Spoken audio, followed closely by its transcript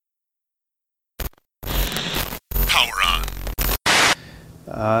Power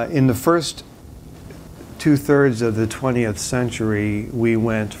On. In the first two-thirds of the 20th century, we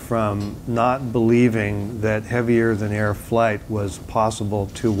went from not believing that heavier-than-air flight was possible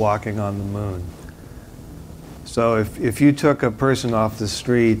to walking on the moon. So if you took a person off the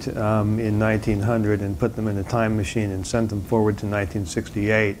street in 1900 and put them in a time machine and sent them forward to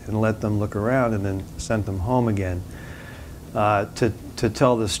 1968 and let them look around and then sent them home again, to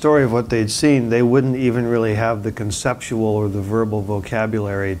tell the story of what they'd seen, they wouldn't even really have the conceptual or the verbal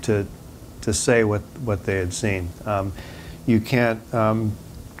vocabulary to say what they had seen. You can't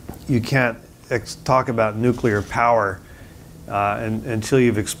talk about nuclear power until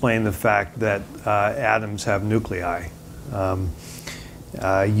you've explained the fact that atoms have nuclei.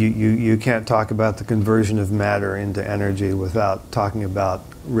 You can't talk about the conversion of matter into energy without talking about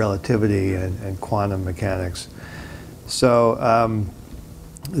relativity and quantum mechanics. So on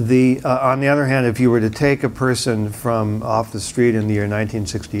the other hand, if you were to take a person from off the street in the year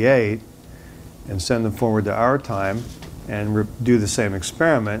 1968 and send them forward to our time and do the same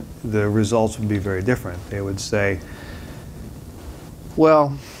experiment, the results would be very different. They would say,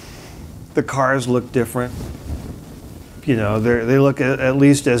 well, the cars look different. You know, they look at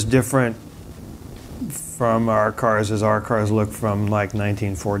least as different from our cars as our cars look from like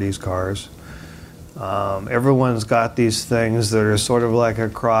 1940s cars. Everyone's got these things that are sort of like a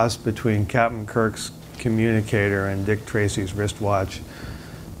cross between Captain Kirk's communicator and Dick Tracy's wristwatch.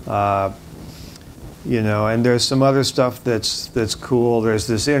 You know, and there's some other stuff that's cool. There's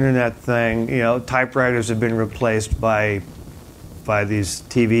this internet thing. You know, typewriters have been replaced by these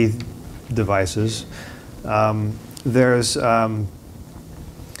TV devices.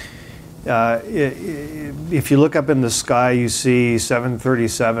 If you look up in the sky, you see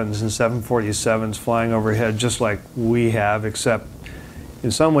 737s and 747s flying overhead just like we have, except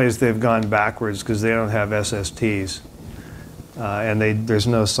in some ways they've gone backwards because they don't have SSTs. And there's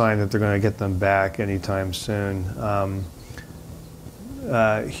no sign that they're going to get them back anytime soon.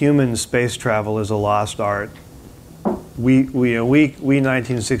 Human space travel is a lost art. We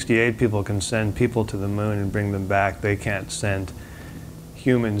 1968 people can send people to the moon and bring them back. They can't send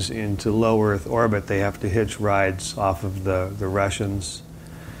humans into low Earth orbit. They have to hitch rides off of the Russians.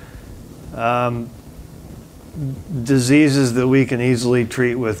 Diseases that we can easily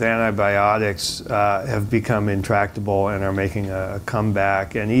treat with antibiotics have become intractable and are making a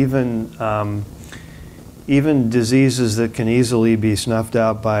comeback. And even diseases that can easily be snuffed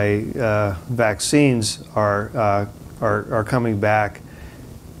out by vaccines are coming back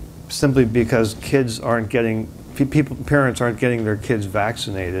simply because parents aren't getting their kids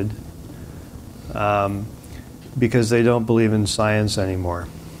vaccinated because they don't believe in science anymore.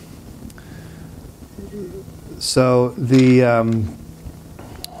 So to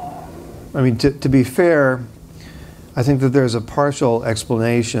be fair, I think that there's a partial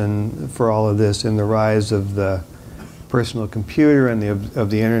explanation for all of this in the rise of the personal computer and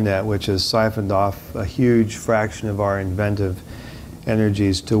of the internet, which has siphoned off a huge fraction of our inventive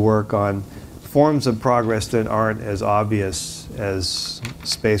energies to work on forms of progress that aren't as obvious as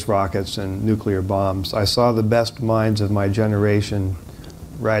space rockets and nuclear bombs. I saw the best minds of my generation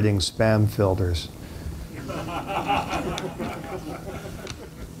writing spam filters.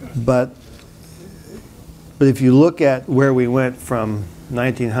 But if you look at where we went from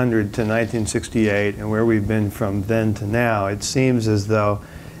 1900 to 1968 and where we've been from then to now, it seems as though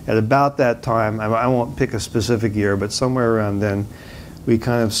at about that time, I won't pick a specific year, but somewhere around then, we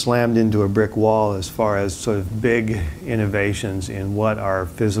kind of slammed into a brick wall as far as sort of big innovations in what our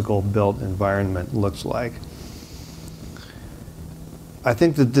physical built environment looks like. I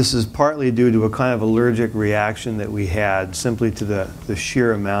think that this is partly due to a kind of allergic reaction that we had simply to the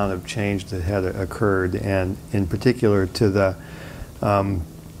sheer amount of change that had occurred, and in particular to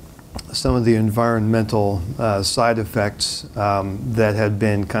some of the environmental side effects that had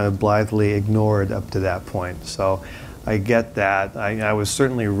been kind of blithely ignored up to that point. So I get that. I was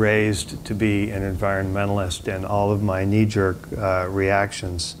certainly raised to be an environmentalist, and all of my knee-jerk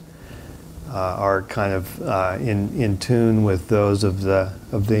reactions are kind of in tune with those of the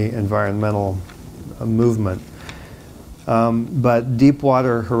environmental movement. But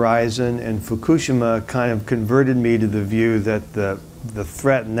Deepwater Horizon and Fukushima kind of converted me to the view that the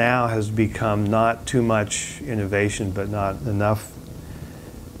threat now has become not too much innovation, but not enough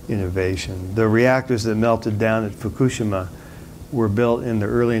innovation. The reactors that melted down at Fukushima were built in the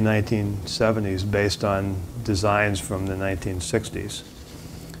early 1970s based on designs from the 1960s.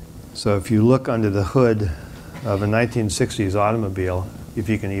 So if you look under the hood of a 1960s automobile, if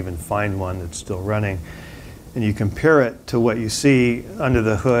you can even find one that's still running, and you compare it to what you see under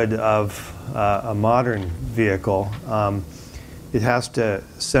the hood of a modern vehicle, it has to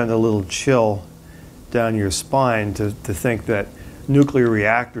send a little chill down your spine to think that nuclear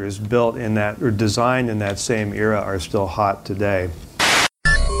reactors built in that or designed in that same era are still hot today.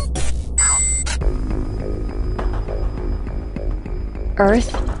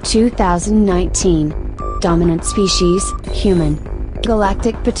 Earth, 2019. Dominant species, human.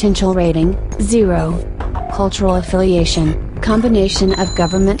 Galactic potential rating, 0. Cultural affiliation, combination of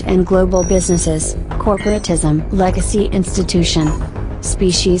government and global businesses, corporatism, legacy institution.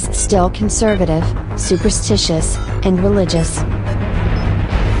 Species still conservative, superstitious, and religious.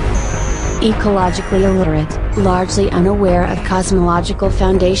 Ecologically illiterate, largely unaware of cosmological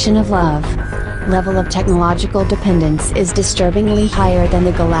foundation of love. Level of technological dependence is disturbingly higher than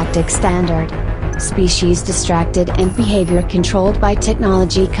the galactic standard. Species distracted and behavior controlled by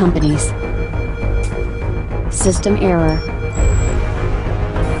technology companies. System error.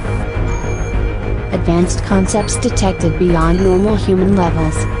 Advanced concepts detected beyond normal human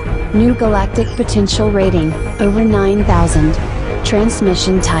levels. New galactic potential rating, over 9,000.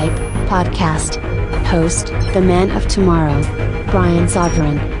 Transmission type, podcast. Host, The Man of Tomorrow. Brian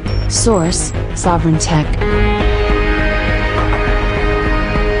Sovereign. Source, Sovereign Tech.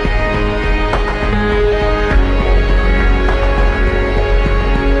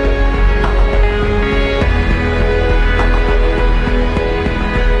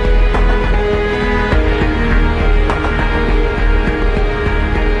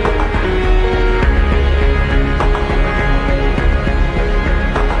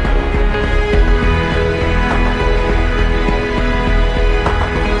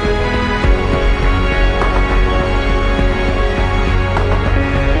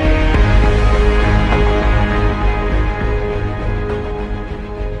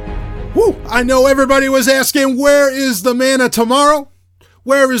 I know everybody was asking, where is the Man of Tomorrow?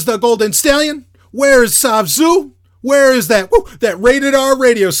 Where is the Golden Stallion? Where is Savzu? Where is that rated R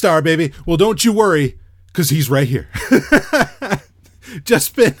radio star, baby? Well, don't you worry, because he's right here.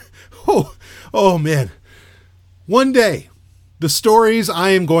 Just been, oh man. One day, the stories I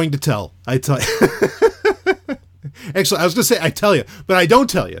am going to tell, I tell you. Actually, I was going to say I tell you, but I don't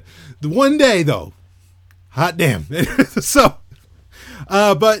tell you. The one day, though, hot damn. So,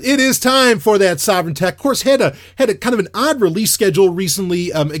 but it is time for that Sovereign Tech. Of course, had a kind of an odd release schedule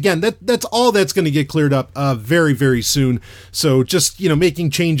recently. Again, that's all that's going to get cleared up very, very soon. So just,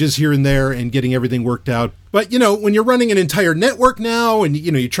 making changes here and there and getting everything worked out. But, when you're running an entire network now and,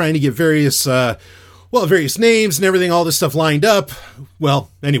 you're trying to get various names and everything, all this stuff lined up. Well,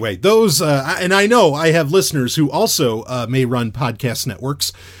 anyway, those, and I know I have listeners who also may run podcast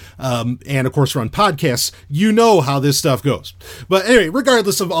networks. And of course run podcasts, how this stuff goes. But anyway,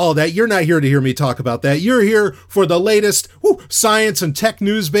 regardless of all of that, you're not here to hear me talk about that. You're here for the latest science and tech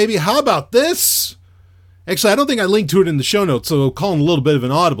news, baby. How about this? Actually, I don't think I linked to it in the show notes, so calling a little bit of an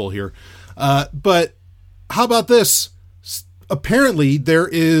audible here. But how about this? Apparently there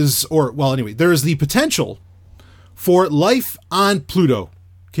is the potential for life on Pluto.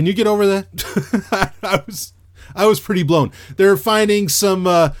 Can you get over that? I was pretty blown. They're finding some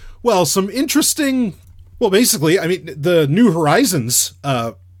interesting, basically, the New Horizons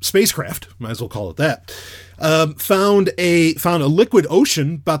spacecraft, might as well call it that, found a liquid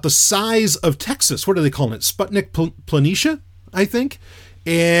ocean about the size of Texas. What are they calling it? Sputnik Planitia, I think.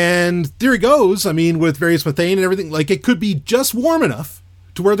 And there it goes. With various methane and everything, it could be just warm enough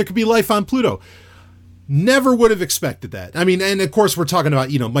to where there could be life on Pluto. Never would have expected that. And of course we're talking about,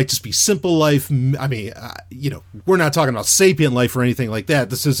 might just be simple life. We're not talking about sapient life or anything like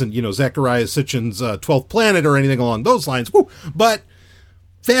that. This isn't, Zecharia Sitchin's 12th planet or anything along those lines. But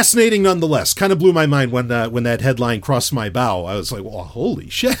fascinating nonetheless. Kind of blew my mind when that headline crossed my bow. I was like, well, holy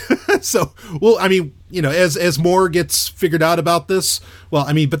shit. So, as more gets figured out about this,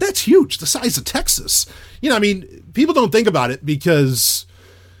 but that's huge. The size of Texas. People don't think about it because,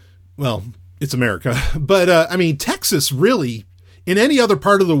 it's America, but Texas really, in any other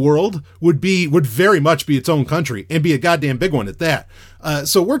part of the world, would very much be its own country and be a goddamn big one at that.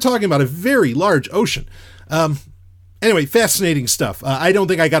 So we're talking about a very large ocean. Anyway, fascinating stuff. I don't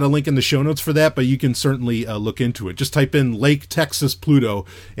think I got a link in the show notes for that, but you can certainly look into it. Just type in Lake Texas Pluto,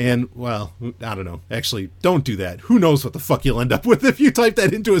 and I don't know. Actually, don't do that. Who knows what the fuck you'll end up with if you type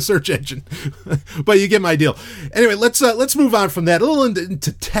that into a search engine? But you get my deal. Anyway, let's move on from that a little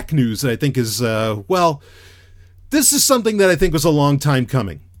into tech news that I think is this is something that I think was a long time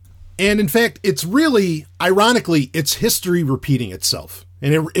coming, and in fact, it's really ironically, it's history repeating itself,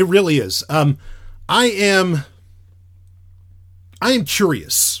 and it really is. I am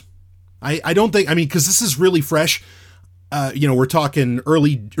curious I don't think, I mean, because this is really fresh. We're talking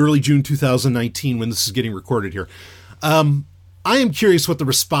early June 2019 when this is getting recorded here. I am curious what the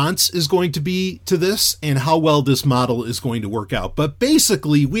response is going to be to this and how well this model is going to work out. But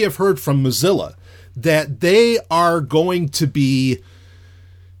basically, we have heard from Mozilla that they are looking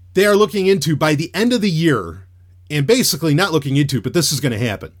into, by the end of the year, and basically not looking into, but this is going to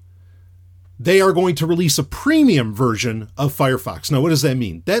happen. They are going to release a premium version of Firefox. Now, what does that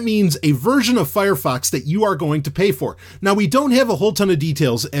mean? That means a version of Firefox that you are going to pay for. Now, we don't have a whole ton of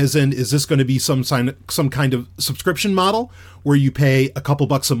details, as in, is this going to be some kind of subscription model where you pay a couple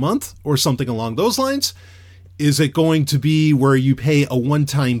bucks a month or something along those lines? Is it going to be where you pay a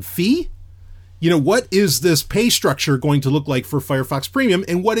one-time fee? What is this pay structure going to look like for Firefox Premium,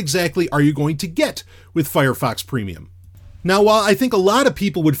 and what exactly are you going to get with Firefox Premium? Now, while I think a lot of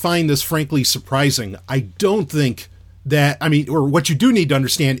people would find this frankly surprising, I don't think that, or what you do need to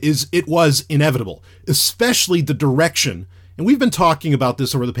understand is it was inevitable, especially the direction. And we've been talking about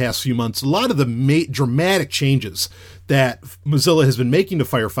this over the past few months. A lot of the dramatic changes that Mozilla has been making to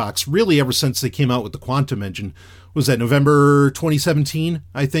Firefox, really ever since they came out with the Quantum engine, was that November 2017,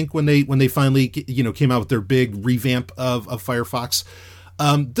 I think, when they finally, came out with their big revamp of Firefox.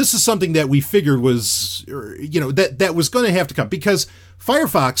 This is something that we figured was, that was going to have to come, because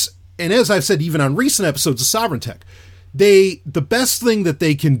Firefox, and as I've said even on recent episodes of Sovereign Tech, the best thing that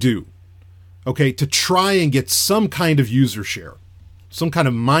they can do, to try and get some kind of user share, some kind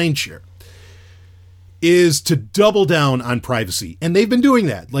of mind share, is to double down on privacy. And they've been doing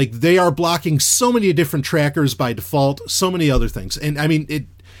that. Like, they are blocking so many different trackers by default, so many other things. And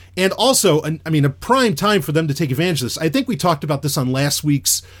and also, a prime time for them to take advantage of this. I think we talked about this on last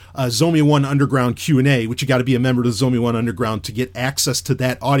week's Zomia One Underground Q&A, which you got to be a member of the Zomia One Underground to get access to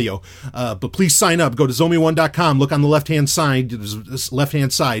that audio. But please sign up. Go to ZomiaOne.com. Look on the left-hand side,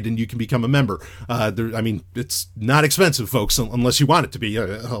 and you can become a member. It's not expensive, folks, unless you want it to be.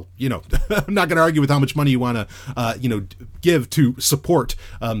 I'm not going to argue with how much money you want to, give to support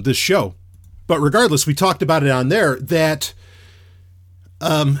this show. But regardless, we talked about it on there that...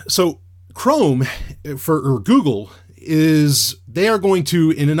 So Chrome or Google they are going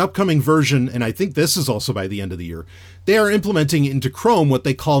to, in an upcoming version, and I think this is also by the end of the year, they are implementing into Chrome what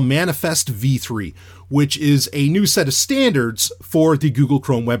they call Manifest v3, which is a new set of standards for the Google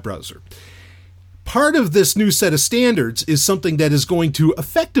Chrome web browser. Part of this new set of standards is something that is going to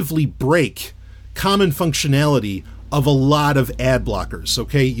effectively break common functionality of a lot of ad blockers,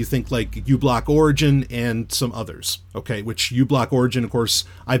 okay? You think like uBlock Origin and some others, okay? Which uBlock Origin, of course,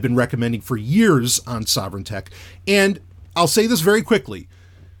 I've been recommending for years on Sovereign Tech. And I'll say this very quickly.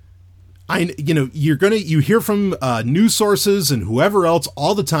 You hear from news sources and whoever else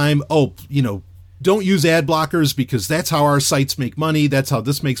all the time, don't use ad blockers because that's how our sites make money. That's how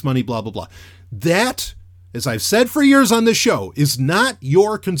this makes money, blah, blah, blah. That, as I've said for years on this show, is not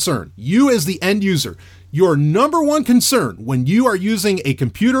your concern. You as the end user, your number one concern when you are using a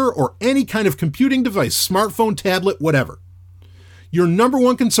computer or any kind of computing device, smartphone, tablet, whatever, your number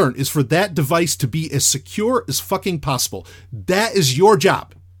one concern is for that device to be as secure as fucking possible. That is your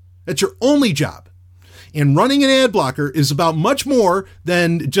job. That's your only job. And running an ad blocker is about much more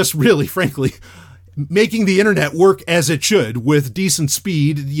than just really, frankly, making the internet work as it should with decent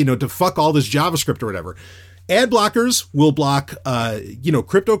speed, to fuck all this JavaScript or whatever. Ad blockers will block,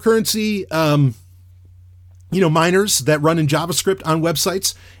 cryptocurrency, miners that run in JavaScript on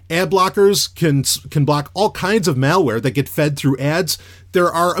websites. Ad blockers can block all kinds of malware that get fed through ads. There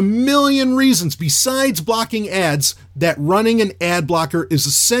are a million reasons besides blocking ads that running an ad blocker is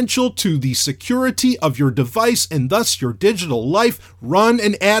essential to the security of your device and thus your digital life. Run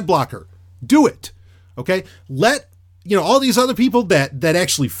an ad blocker. Do it. Okay? Let, all these other people that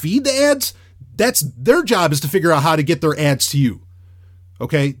actually feed the ads, that's their job, is to figure out how to get their ads to you.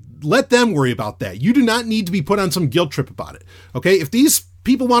 Okay? Let them worry about that. You do not need to be put on some guilt trip about it. Okay? If these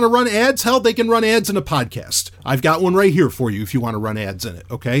people want to run ads, hell, they can run ads in a podcast. I've got one right here for you if you want to run ads in it.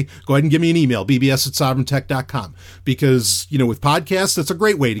 Okay? Go ahead and give me an email, bbs@sovereigntech.com. Because, with podcasts, that's a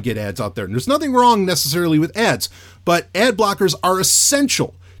great way to get ads out there. And there's nothing wrong necessarily with ads, but ad blockers are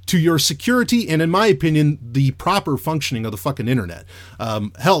essential to your security and, in my opinion, the proper functioning of the fucking internet.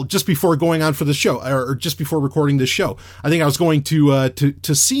 Hell, just before going on for the show, or just before recording this show, I think I was going to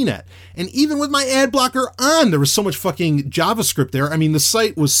CNET. And even with my ad blocker on, there was so much fucking JavaScript there. I mean, the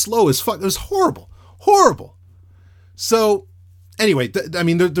site was slow as fuck. It was horrible. Horrible. So, anyway,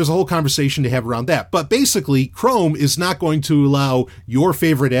 there's a whole conversation to have around that. But basically, Chrome is not going to allow your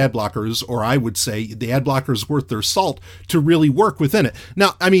favorite ad blockers, or I would say the ad blockers worth their salt, to really work within it.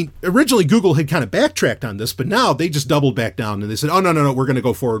 Now, originally Google had kind of backtracked on this, but now they just doubled back down and they said, oh, no, we're going to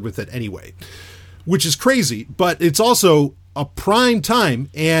go forward with it anyway, which is crazy. But it's also a prime time,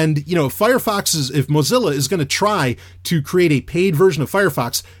 and if Mozilla is going to try to create a paid version of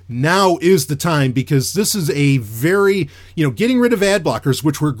Firefox, now is the time, because this is a very, getting rid of ad blockers,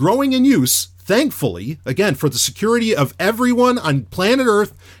 which were growing in use, thankfully, again, for the security of everyone on planet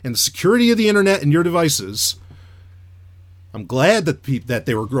Earth and the security of the internet and your devices. I'm glad that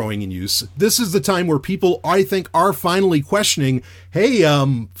they were growing in use. This is the time where people, I think, are finally questioning, hey,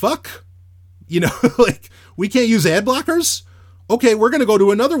 fuck, we can't use ad blockers? Okay, we're going to go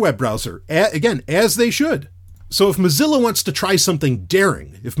to another web browser, again, as they should. So if Mozilla wants to try something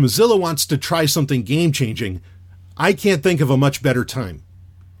daring, if Mozilla wants to try something game-changing, I can't think of a much better time.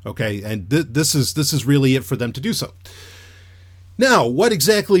 Okay, and this is really it for them to do so. Now, what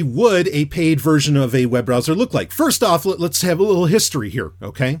exactly would a paid version of a web browser look like? First off, let's have a little history here,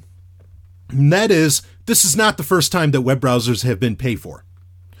 okay? And that is, this is not the first time that web browsers have been paid for.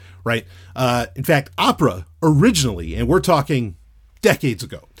 Right? In fact, Opera originally, and we're talking decades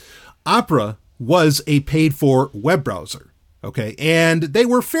ago, Opera was a paid-for web browser, okay? And they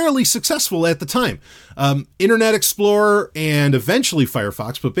were fairly successful at the time. Internet Explorer and eventually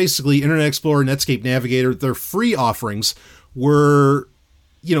Firefox, but basically Internet Explorer, Netscape Navigator, their free offerings were,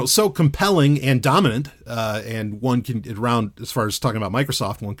 so compelling and dominant, and one can, around, as far as talking about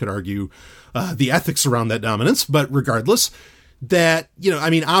Microsoft, one could argue the ethics around that dominance, but regardless, that,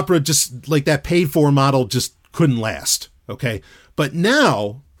 Opera, just like that paid-for model, just couldn't last, okay? But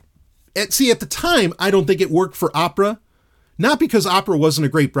now, at the time, I don't think it worked for Opera. Not because Opera wasn't a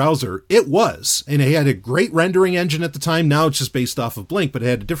great browser. It was, and it had a great rendering engine at the time. Now it's just based off of Blink, but it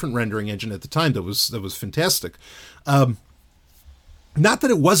had a different rendering engine at the time that was fantastic. Not that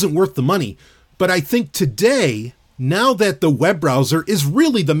it wasn't worth the money, but I think today, now that the web browser is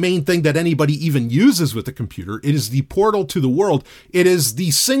really the main thing that anybody even uses with a computer, it is the portal to the world. It is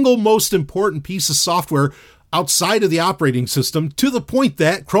the single most important piece of software outside of the operating system, to the point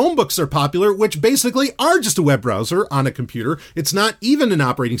that Chromebooks are popular, which basically are just a web browser on a computer. It's not even an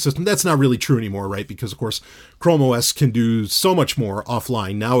operating system. That's not really true anymore, right? Because, of course, Chrome OS can do so much more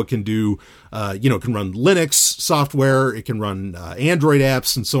offline. Now it can do, it can run Linux software, it can run Android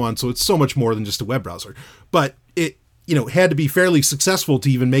apps, and so on. So it's so much more than just a web browser. But it had to be fairly successful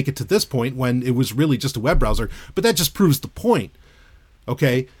to even make it to this point when it was really just a web browser. But that just proves the point,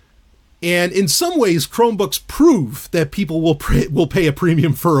 okay? And in some ways, Chromebooks prove that people will pay a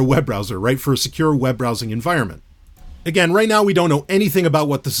premium for a web browser, right? For a secure web browsing environment. Again, right now we don't know anything about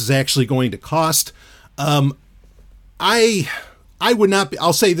what this is actually going to cost. I would not be,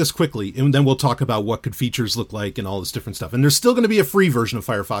 I'll say this quickly, and then we'll talk about what could features look like and all this different stuff. And there's still going to be a free version of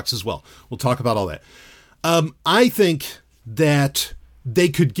Firefox as well. We'll talk about all that. I think that they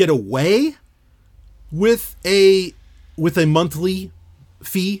could get away with a monthly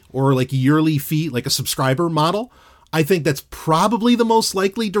fee or like a yearly fee, like a subscriber model. I think that's probably the most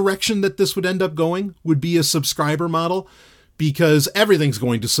likely direction that this would end up going, would be a subscriber model, because everything's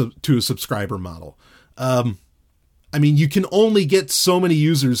going to a subscriber model. You can only get so many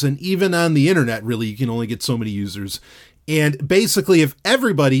users, and even on the internet, really, you can only get so many users. And basically, if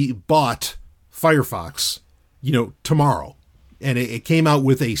everybody bought Firefox, tomorrow, and it came out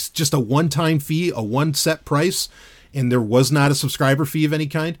with just a one-time fee, a one set price, and there was not a subscriber fee of any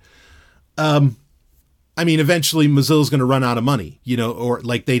kind, eventually Mozilla's going to run out of money, or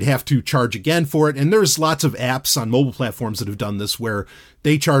like they'd have to charge again for it. And there's lots of apps on mobile platforms that have done this, where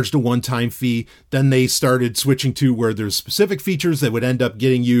they charged a one-time fee. Then they started switching to where there's specific features that would end up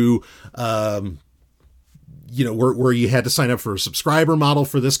getting you, where you had to sign up for a subscriber model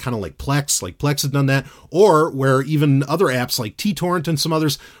for this, kind of like Plex. Like Plex had done that. Or where even other apps like TTorrent and some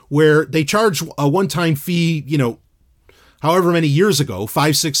others, where they charge a one-time fee, however many years ago,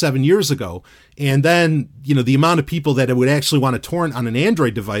 5, 6, 7 years ago. And then, the amount of people that it would actually want to torrent on an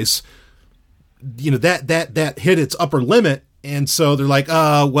Android device, that hit its upper limit. And so they're like,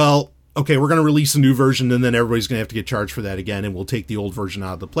 okay, we're going to release a new version, and then everybody's going to have to get charged for that again, and we'll take the old version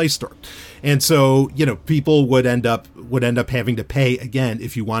out of the Play Store. And so, people would end up having to pay again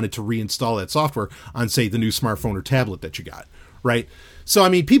if you wanted to reinstall that software on, say, the new smartphone or tablet that you got, right? So,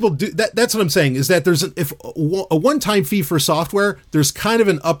 people do that. That's what I'm saying, is that there's if a one-time fee for software, there's kind of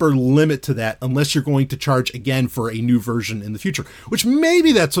an upper limit to that, unless you're going to charge again for a new version in the future, which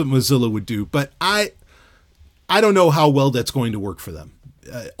maybe that's what Mozilla would do, but I don't know how well that's going to work for them.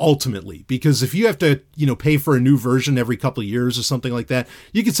 ultimately, because if you have to, pay for a new version every couple of years or something like that,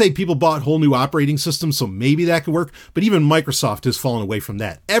 you could say people bought whole new operating systems, so maybe that could work. But even Microsoft has fallen away from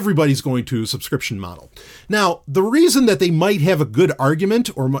that. Everybody's going to a subscription model. Now, the reason that they might have a good argument,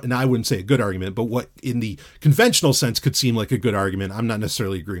 and I wouldn't say a good argument, but what in the conventional sense could seem like a good argument, I'm not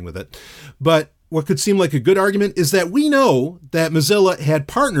necessarily agreeing with it, but what could seem like a good argument is that we know that Mozilla had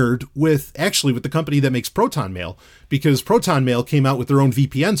partnered with the company that makes Proton Mail, because Proton Mail came out with their own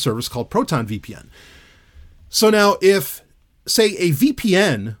VPN service called Proton VPN. So now if, say, a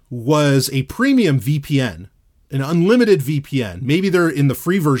VPN was a premium VPN, an unlimited VPN, maybe they're in the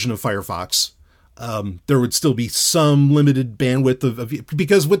free version of Firefox, there would still be some limited bandwidth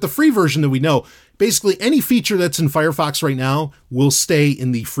because with the free version that we know, basically any feature that's in Firefox right now will stay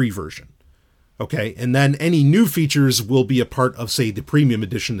in the free version. Okay, and then any new features will be a part of, say, the premium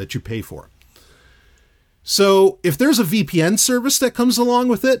edition that you pay for. So if there's a VPN service that comes along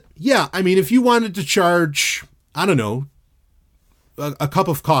with it, yeah, I mean, if you wanted to charge, I don't know, a cup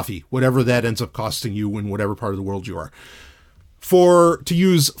of coffee, whatever that ends up costing you in whatever part of the world you are, to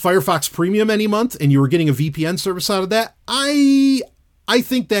use Firefox Premium any month, and you were getting a VPN service out of that, I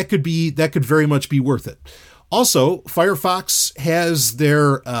think that could very much be worth it. Also, Firefox has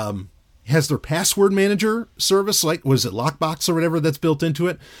their password manager service, like, was it Lockbox or whatever that's built into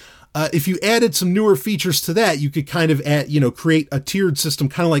it? If you added some newer features to that, you could kind of create a tiered system,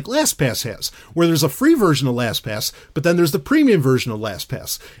 kind of like LastPass has, where there's a free version of LastPass, but then there's the premium version of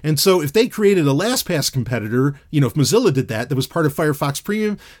LastPass. And so if they created a LastPass competitor, if Mozilla did that was part of Firefox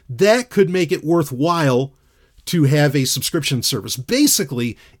Premium, that could make it worthwhile to have a subscription service.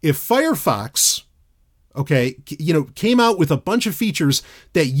 Basically, if Firefox came out with a bunch of features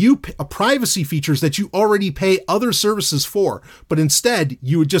that privacy features that you already pay other services for, but instead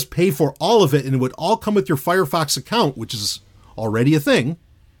you would just pay for all of it and it would all come with your Firefox account, which is already a thing,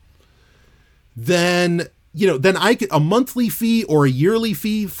 then a monthly fee or a yearly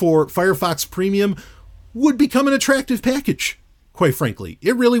fee for Firefox Premium would become an attractive package. Quite frankly,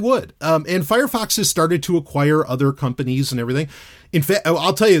 it really would. And Firefox has started to acquire other companies and everything. In fact,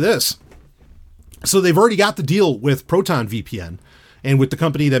 I'll tell you this. So they've already got the deal with Proton VPN and with the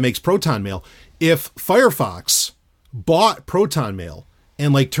company that makes Proton Mail. If Firefox bought Proton Mail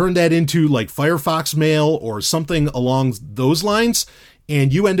and turned that into Firefox Mail or something along those lines,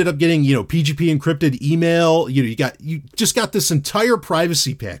 and you ended up getting, PGP encrypted email, you just got this entire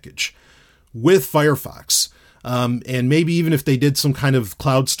privacy package with Firefox. And maybe even if they did some kind of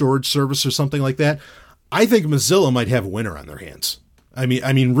cloud storage service or something like that, I think Mozilla might have a winner on their hands. I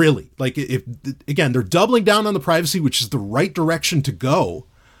mean, really, if again, they're doubling down on the privacy, which is the right direction to go.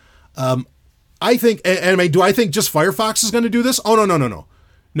 I think, do I think just Firefox is going to do this? Oh, no.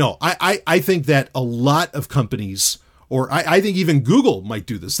 No, I think that a lot of companies, or I think even Google might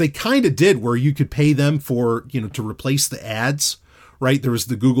do this. They kind of did, where you could pay them for, to replace the ads, right? There was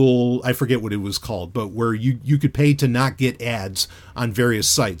the Google, I forget what it was called, but where you could pay to not get ads on various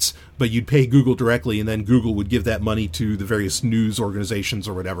sites, but you'd pay Google directly, and then Google would give that money to the various news organizations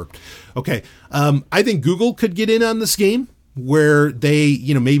or whatever. Okay. I think Google could get in on this game, where they,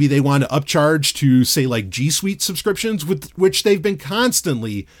 maybe they want to upcharge to, say, G Suite subscriptions, with which they've been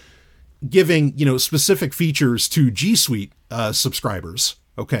constantly giving, specific features to G Suite subscribers.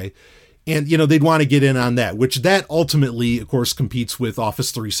 Okay. And, they'd want to get in on that, which that ultimately, of course, competes with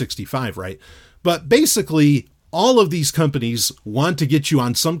Office 365, right? But basically, all of these companies want to get you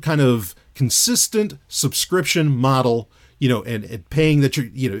on some kind of consistent subscription model, and paying that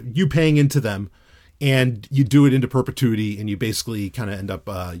you paying into them, and you do it into perpetuity, and you basically kind of end up,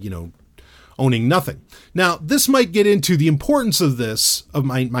 owning nothing. Now, this might get into the importance of this, of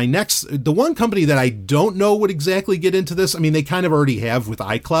my next, the one company that I don't know would exactly get into this. I mean, they kind of already have with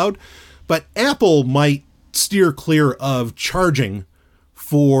iCloud, but Apple might steer clear of charging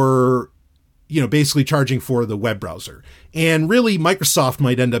for, basically charging for the web browser. And really, Microsoft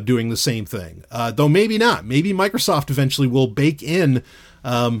might end up doing the same thing, though maybe not. Maybe Microsoft eventually will bake in,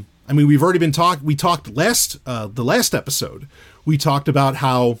 we've already been we talked the last episode, we talked about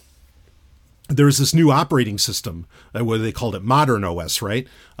how there's this new operating system, what they called it, Modern OS, right?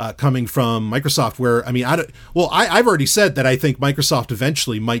 Coming from Microsoft, where, I've already said that I think Microsoft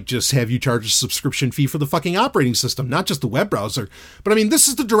eventually might just have you charge a subscription fee for the fucking operating system, not just the web browser. But this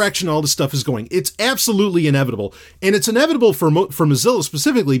is the direction all this stuff is going. It's absolutely inevitable. And it's inevitable for Mozilla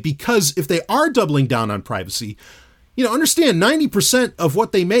specifically, because if they are doubling down on privacy, understand 90% of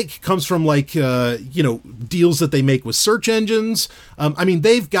what they make comes from deals that they make with search engines.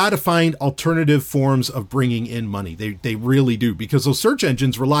 They've got to find alternative forms of bringing in money. They really do, because those search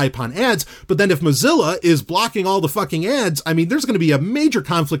engines rely upon ads. But then if Mozilla is blocking all the fucking ads, there's going to be a major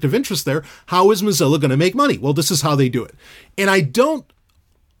conflict of interest there. How is Mozilla going to make money? Well, this is how they do it. And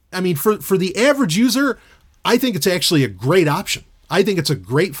for the average user, I think it's actually a great option. I think it's a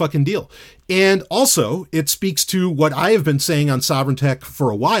great fucking deal. And also, it speaks to what I have been saying on Sovereign Tech for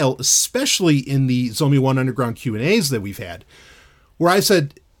a while, especially in the Zomi One Underground Q&As that we've had, where I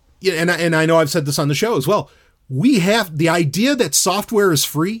said, and I know I've said this on the show as well, we have the idea that software is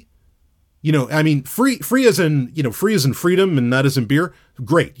free. Free as in freedom and not as in beer.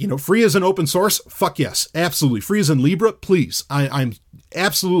 Great. Free as in open source. Fuck yes. Absolutely. Free as in Libra. Please. I'm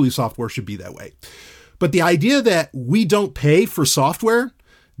absolutely, software should be that way. But the idea that we don't pay for software,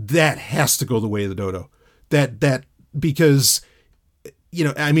 that has to go the way of the dodo. Because,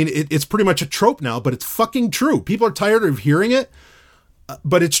 it's pretty much a trope now, but it's fucking true. People are tired of hearing it,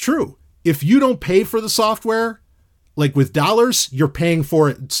 but it's true. If you don't pay for the software, like with dollars, you're paying for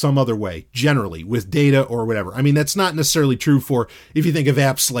it some other way, generally with data or whatever. That's not necessarily true for, if you think of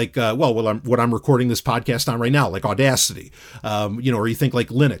apps like, what I'm recording this podcast on right now, like Audacity, or you think like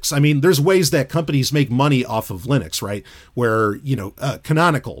Linux. There's ways that companies make money off of Linux, right? Where,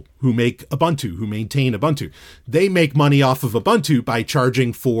 Canonical, who make Ubuntu, who maintain Ubuntu, they make money off of Ubuntu by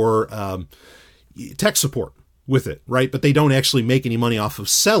charging for tech support with it, right? But they don't actually make any money off of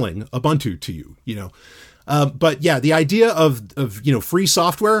selling Ubuntu to you, But yeah, the idea of free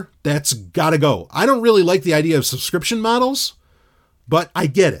software, that's gotta go. I don't really like the idea of subscription models, but I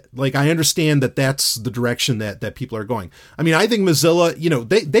get it. Like, I understand that that's the direction that people are going. I think Mozilla,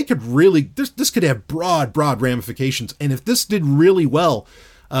 they could really, this could have broad ramifications. And if this did really well,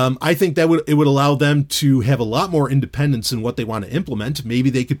 I think it would allow them to have a lot more independence in what they want to implement. Maybe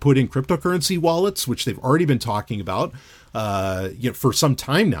they could put in cryptocurrency wallets, which they've already been talking about. For some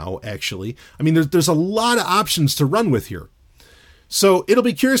time now, actually. There's a lot of options to run with here. So it'll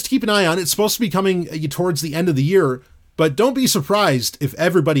be curious to keep an eye on. It's supposed to be coming towards the end of the year, but don't be surprised if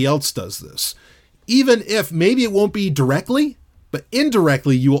everybody else does this. Even if maybe it won't be directly, but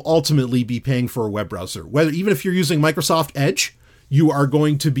indirectly, you will ultimately be paying for a web browser. Even if you're using Microsoft Edge,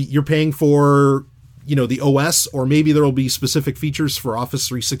 you're paying for, the OS, or maybe there will be specific features for Office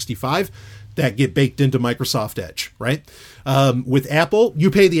 365 that get baked into Microsoft Edge, right? With Apple, you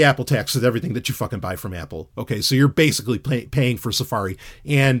pay the Apple tax with everything that you fucking buy from Apple. Okay, so you're basically paying for Safari.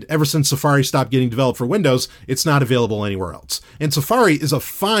 And ever since Safari stopped getting developed for Windows, it's not available anywhere else. And Safari is a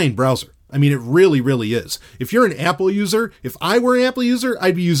fine browser. It really, really is. If you're an Apple user, if I were an Apple user,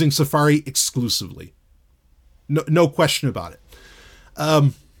 I'd be using Safari exclusively. No question about it.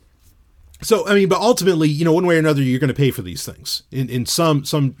 But ultimately, one way or another, you're going to pay for these things in some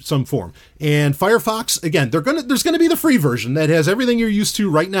form. And Firefox, again, there's going to be the free version that has everything you're used to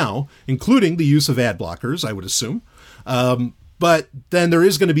right now, including the use of ad blockers, I would assume. But then there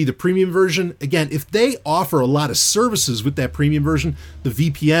is going to be the premium version. Again, if they offer a lot of services with that premium version, the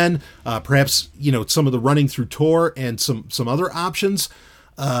VPN, perhaps, some of the running through Tor and some other options,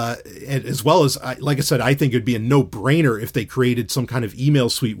 and as well as, like I said, I think it'd be a no-brainer if they created some kind of email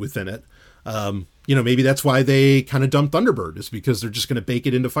suite within it. Maybe that's why they kind of dumped Thunderbird, is because they're just going to bake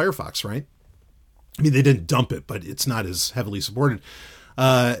it into Firefox, right? They didn't dump it, but it's not as heavily supported.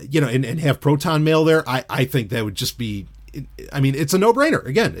 And have Proton Mail there. I think that would just be, it's a no-brainer.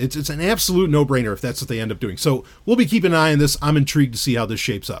 Again, it's an absolute no-brainer if that's what they end up doing. So we'll be keeping an eye on this. I'm intrigued to see how this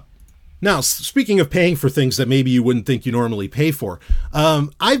shapes up. Now, speaking of paying for things that maybe you wouldn't think you normally pay for,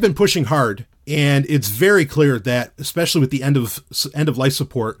 I've been pushing hard, and it's very clear that, especially with the end of life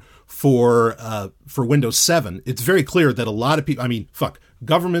support for Windows 7, it's very clear that a lot of people,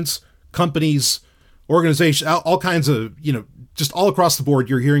 governments, companies, organizations, all kinds of, just all across the board,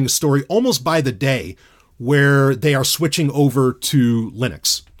 you're hearing a story almost by the day where they are switching over to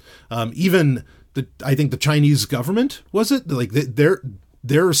Linux. I think the Chinese government, was it? Like they're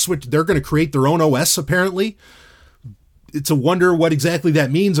going to create their own OS, apparently. It's a wonder what exactly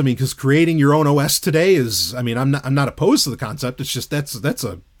that means. Because creating your own OS today is, I'm not opposed to the concept. It's just, that's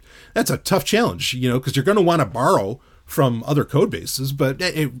a tough challenge, because you're going to want to borrow from other code bases, but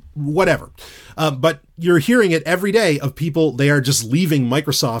whatever. But you're hearing it every day of people, they are just leaving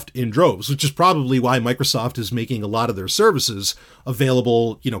Microsoft in droves, which is probably why Microsoft is making a lot of their services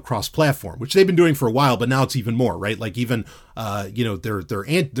available, cross-platform, which they've been doing for a while, but now it's even more, right? Like even, their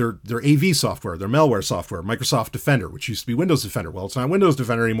AV software, their malware software, Microsoft Defender, which used to be Windows Defender. Well, it's not Windows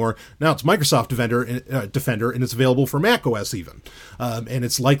Defender anymore. Now it's Microsoft Defender, and it's available for Mac OS even. And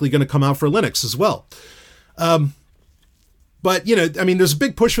it's likely going to come out for Linux as well. But, I mean, there's a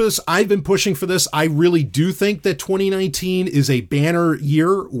big push for this. I've been pushing for this. I really do think that 2019 is a banner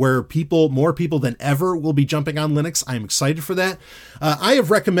year where more people than ever will be jumping on Linux. I'm excited for that. I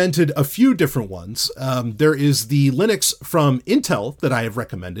have recommended a few different ones. There is the Linux from Intel that I have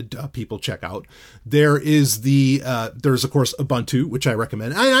recommended people check out. There is there's of course Ubuntu, which I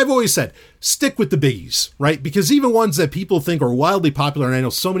recommend. I've always said, stick with the biggies, right? Because even ones that people think are wildly popular, and I know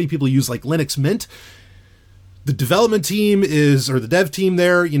so many people use like Linux Mint, the development team or the dev team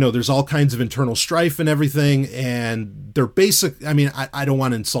there, there's all kinds of internal strife and everything. And they're I don't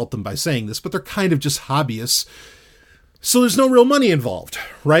want to insult them by saying this, but they're kind of just hobbyists. So there's no real money involved,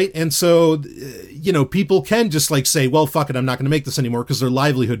 right? And so, people can just like say, well, fuck it, I'm not going to make this anymore because their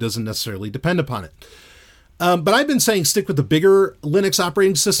livelihood doesn't necessarily depend upon it. But I've been saying stick with the bigger Linux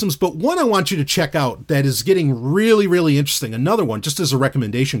operating systems. But one I want you to check out that is getting really, really interesting, another one, just as a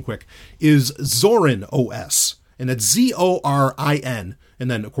recommendation quick, is Zorin OS. And that's Zorin,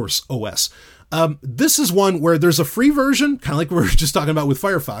 and then, of course, OS. This is one where there's a free version, kind of like we were just talking about with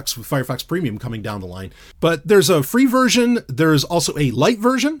Firefox Premium coming down the line. But there's a free version. There's also a light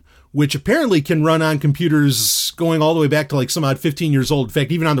version, which apparently can run on computers going all the way back to like some odd 15 years old. In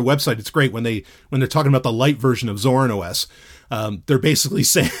fact, even on their website, it's great when they're talking about the light version of Zorin OS. They're basically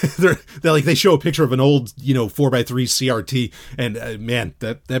saying they show a picture of an old 4x3 CRT, and man,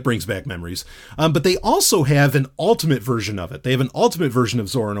 that brings back memories. But they also have an ultimate version of it. They have an ultimate version of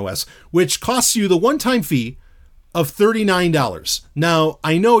Zorin OS, which costs you the one-time fee of $39. Now,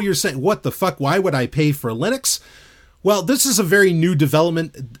 I know you're saying, what the fuck? Why would I pay for Linux? Well, this is a very new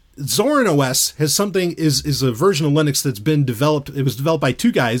development. Zorin OS is a version of Linux that's been developed. It was developed by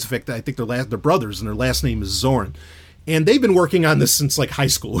two guys. In fact, I think they're brothers, and their last name is Zorin. And they've been working on this since like high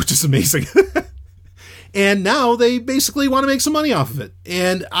school, which is amazing. And now they basically want to make some money off of it.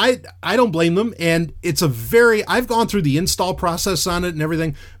 And I don't blame them. And it's I've gone through the install process on it and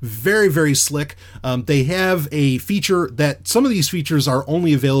everything. Very, very slick. They have a feature that some of these features are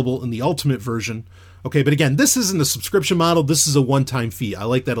only available in the ultimate version. Okay, but again, this isn't a subscription model. This is a one-time fee. I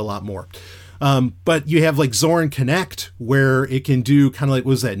like that a lot more. But you have like Zorin Connect, where it can do kind of like, what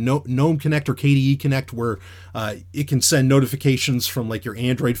was that, GNOME Connect or KDE Connect, where it can send notifications from like your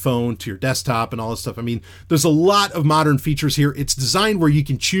Android phone to your desktop and all this stuff. I mean, there's a lot of modern features here. It's designed where you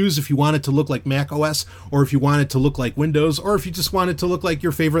can choose if you want it to look like Mac OS, or if you want it to look like Windows, or if you just want it to look like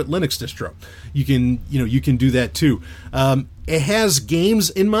your favorite Linux distro. You can do that too. It has games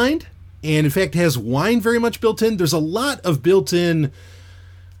in mind, and in fact, it has Wine very much built in. There's a lot of built-in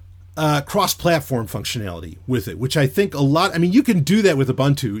cross-platform functionality with it, which I think you can do that with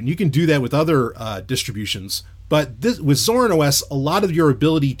Ubuntu, and you can do that with other distributions, but with Zorin OS, a lot of your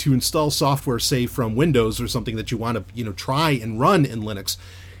ability to install software, say from Windows or something that you want to try and run in Linux,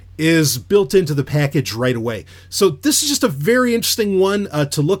 is built into the package right away. So this is just a very interesting one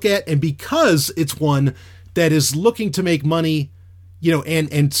to look at, and because it's one that is looking to make money,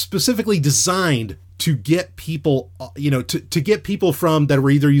 and specifically designed to get people, to get people from that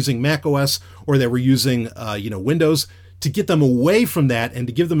were either using Mac OS or that were using, Windows, to get them away from that and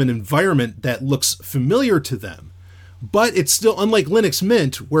to give them an environment that looks familiar to them. But it's still, unlike Linux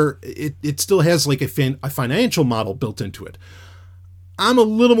Mint, where it still has like a financial model built into it. I'm a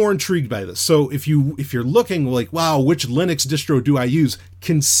little more intrigued by this. So if you're looking like, wow, which Linux distro do I use?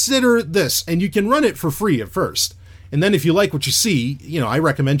 Consider this, and you can run it for free at first. And then if you like what you see, I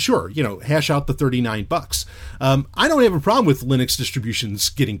recommend, hash out the $39. I don't have a problem with Linux distributions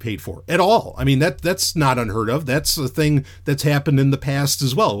getting paid for at all. I mean, that's not unheard of. That's a thing that's happened in the past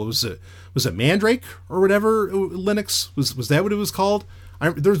as well. Was it Mandrake or whatever Linux? Was that what it was called?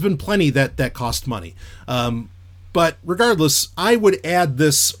 There's been plenty that cost money. But regardless, I would add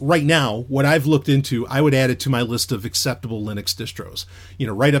this right now, what I've looked into, I would add it to my list of acceptable Linux distros.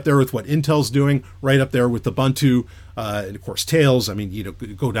 Right up there with what Intel's doing, right up there with Ubuntu, and of course Tails. I mean,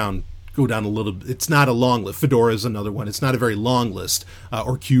 go down a little. It's not a long list. Fedora is another one. It's not a very long list,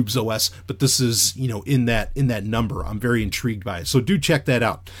 or Cubes OS, but this is in that number. I'm very intrigued by it, so do check that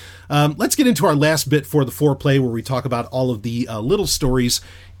out. Let's get into our last bit for the foreplay, where we talk about all of the little stories,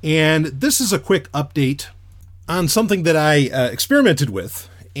 and this is a quick update on something that I experimented with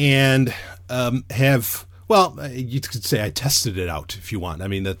and you could say I tested it out if you want. I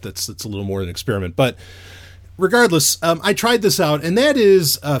mean, that's a little more than an experiment, but regardless, I tried this out, and that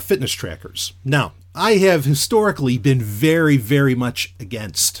is fitness trackers. Now, I have historically been very, very much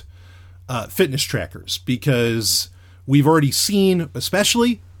against fitness trackers because we've already seen,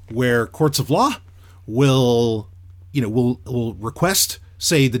 especially where courts of law will request,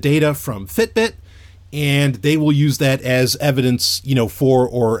 say, the data from Fitbit, and they will use that as evidence, for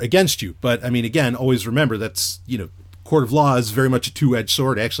or against you. But I mean, again, always remember that's, court of law is very much a two-edged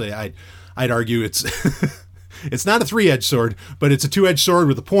sword. Actually, I'd argue it's it's not a three-edged sword, but it's a two-edged sword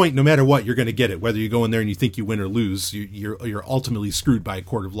with a point. No matter what, you're going to get it. Whether you go in there and you think you win or lose, you're ultimately screwed by a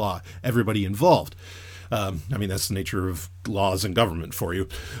court of law. Everybody involved. I mean, that's the nature of laws and government for you.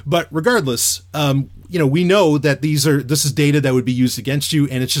 But regardless, we know that this is data that would be used against you,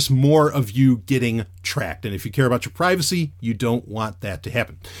 and it's just more of you getting tracked. And if you care about your privacy, you don't want that to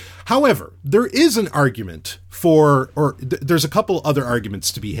happen. However, there is an argument there's a couple other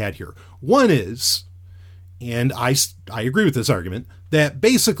arguments to be had here. One is, and I agree with this argument, that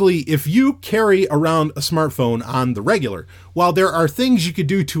basically if you carry around a smartphone on the regular, while there are things you could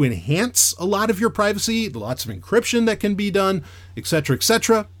do to enhance a lot of your privacy, lots of encryption that can be done,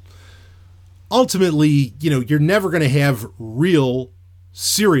 etc., ultimately, you're never going to have real,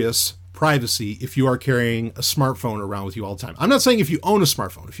 serious privacy if you are carrying a smartphone around with you all the time. I'm not saying if you own a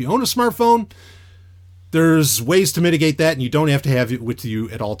smartphone. If you own a smartphone, there's ways to mitigate that, and you don't have to have it with you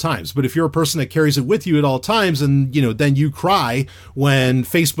at all times. But if you're a person that carries it with you at all times, and then you cry when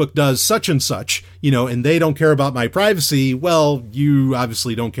Facebook does such and such, and they don't care about my privacy, well, you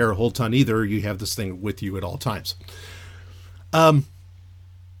obviously don't care a whole ton either. You have this thing with you at all times.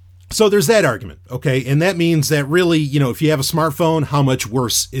 So there's that argument, okay? And that means that really, if you have a smartphone, how much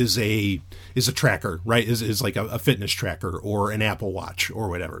worse is a tracker, right? Is like a fitness tracker or an Apple Watch or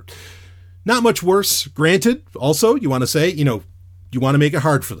whatever. Not much worse. Granted, also, you want to say, you want to make it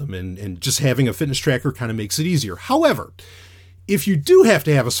hard for them, and just having a fitness tracker kind of makes it easier. However, if you do have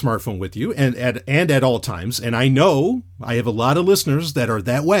to have a smartphone with you and at all times, and I know I have a lot of listeners that are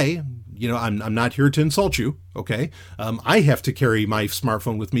that way, I'm not here to insult you, okay? I have to carry my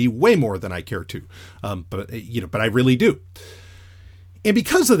smartphone with me way more than I care to, but I really do. And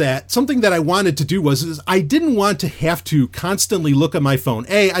because of that, something that I wanted to do is I didn't want to have to constantly look at my phone.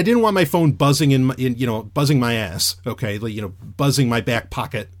 I didn't want my phone buzzing buzzing my ass. Okay. Buzzing my back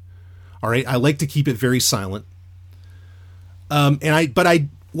pocket. All right. I like to keep it very silent.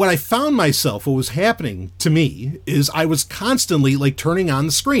 What I found myself, what was happening to me is I was constantly turning on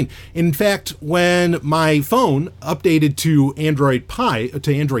the screen. In fact, when my phone updated to Android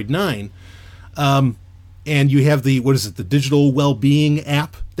 9, and you have the digital well-being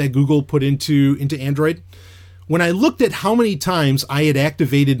app that Google put into Android. When I looked at how many times I had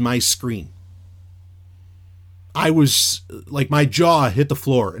activated my screen, I was like, my jaw hit the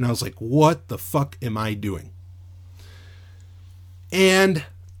floor, and I was like, what the fuck am I doing? And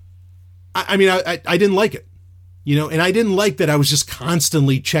I didn't like it, and I didn't like that I was just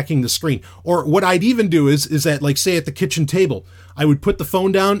constantly checking the screen. Or what I'd even do is that, like, say at the kitchen table, I would put the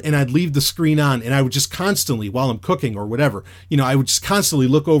phone down and I'd leave the screen on, and I would just constantly, while I'm cooking or whatever, I would just constantly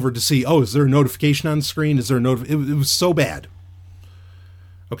look over to see, is there a notification on the screen? Is there a it was so bad.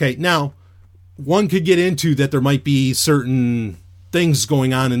 Okay. Now, one could get into that there might be certain things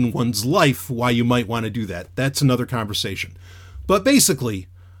going on in one's life why you might want to do that. That's another conversation. But basically,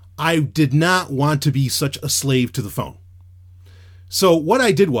 I did not want to be such a slave to the phone. So what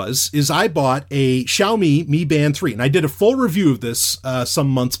I did is I bought a Xiaomi Mi Band 3, and I did a full review of this some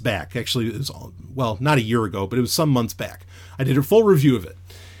months back. Actually, it was, not a year ago, but it was some months back. I did a full review of it.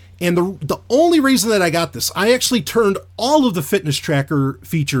 And the only reason that I got this, I actually turned all of the fitness tracker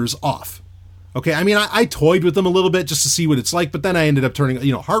features off. Okay, I toyed with them a little bit just to see what it's like, but then I ended up turning,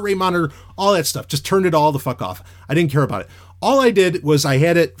 heart rate monitor, all that stuff, just turned it all the fuck off. I didn't care about it. All I did was I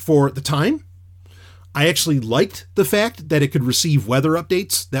had it for the time. I actually liked the fact that it could receive weather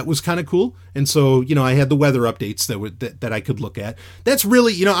updates. That was kind of cool. And so, I had the weather updates that I could look at. That's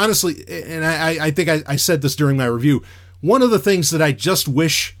really, honestly, and I think I said this during my review, one of the things that I just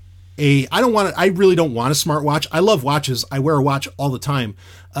wish I really don't want a smartwatch. I love watches. I wear a watch all the time.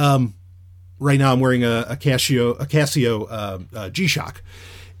 Right now I'm wearing a Casio G-Shock.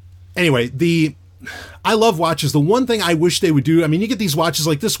 Anyway, I love watches. The one thing I wish they would do, you get these watches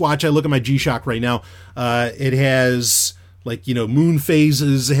like this watch. I look at my G-Shock right now. It has moon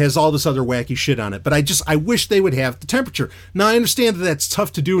phases. It has all this other wacky shit on it. But I wish they would have the temperature. Now, I understand that that's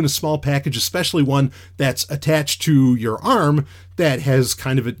tough to do in a small package, especially one that's attached to your arm that has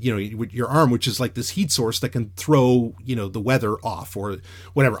kind of your arm, which is like this heat source that can throw, the weather off or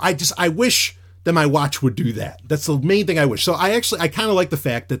whatever. I wish that my watch would do that. That's the main thing I wish. So I kind of like the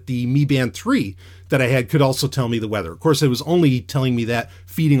fact that the Mi Band 3 that I had could also tell me the weather. Of course, it was only telling me that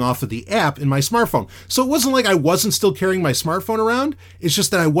feeding off of the app in my smartphone. So it wasn't like I wasn't still carrying my smartphone around. It's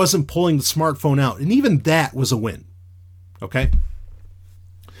just that I wasn't pulling the smartphone out. And even that was a win. Okay.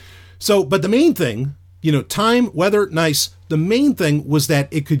 So, but the main thing, time, weather, nice. The main thing was that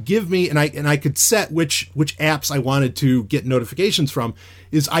it could give me, and I could set which apps I wanted to get notifications from,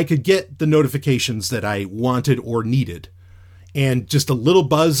 is I could get the notifications that I wanted or needed. And just a little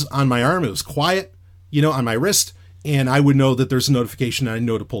buzz on my arm, it was quiet, on my wrist, and I would know that there's a notification and I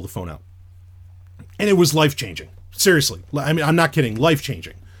know to pull the phone out. And it was life-changing. Seriously. I mean, I'm not kidding.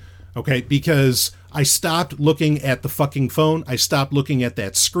 Life-changing. Okay? Because I stopped looking at the fucking phone. I stopped looking at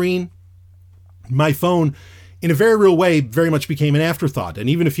that screen. My phone, in a very real way, very much became an afterthought. And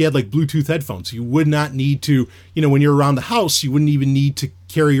even if you had like Bluetooth headphones, you would not need to, when you're around the house, you wouldn't even need to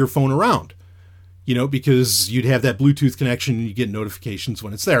carry your phone around, because you'd have that Bluetooth connection and you get notifications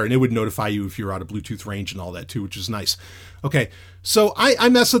when it's there. And it would notify you if you're out of Bluetooth range and all that too, which is nice. Okay, so I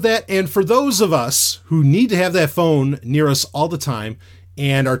mess with that. And for those of us who need to have that phone near us all the time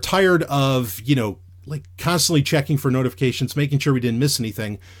and are tired of, like constantly checking for notifications, making sure we didn't miss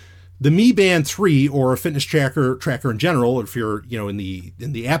anything, the Mi Band 3 or a fitness tracker in general, or if you're, in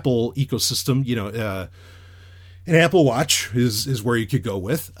the Apple ecosystem, an Apple Watch is where you could go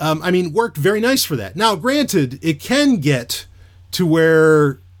with. Worked very nice for that. Now, granted, it can get to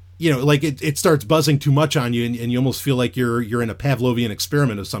where, like it starts buzzing too much on you and you almost feel like you're in a Pavlovian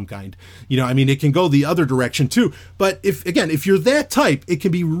experiment of some kind. It can go the other direction too. But if you're that type, it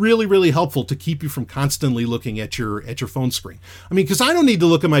can be really, really helpful to keep you from constantly looking at your phone screen. Because I don't need to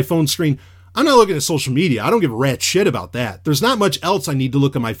look at my phone screen. I'm not looking at social media. I don't give a rat shit about that. There's not much else I need to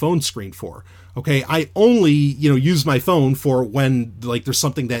look at my phone screen for. Okay. I only, use my phone for when like there's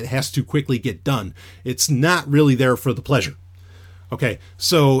something that has to quickly get done. It's not really there for the pleasure. Okay.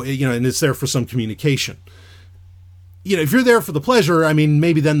 So, and it's there for some communication. If you're there for the pleasure,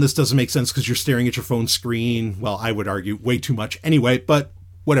 maybe then this doesn't make sense because you're staring at your phone screen. Well, I would argue way too much anyway, but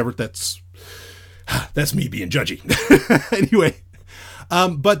whatever. That's me being judgy. Anyway.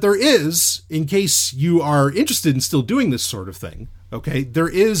 But there is, in case you are interested in still doing this sort of thing, okay, there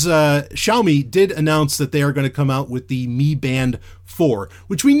is, Xiaomi did announce that they are going to come out with the Mi Band 4,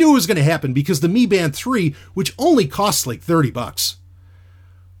 which we knew was going to happen because the Mi Band 3, which only costs like $30,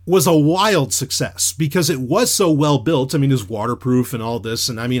 was a wild success because it was so well built. It's waterproof and all this.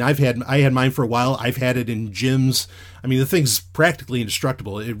 And I had mine for a while. I've had it in gyms. The thing's practically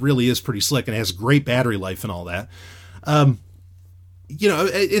indestructible. It really is pretty slick and has great battery life and all that.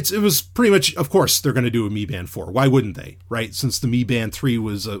 It was pretty much, of course, they're going to do a Mi Band 4. Why wouldn't they, right? Since the Mi Band 3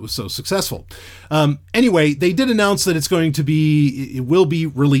 was so successful. Anyway, they did announce that it will be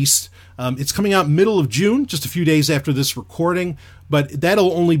released. It's coming out middle of June, just a few days after this recording, but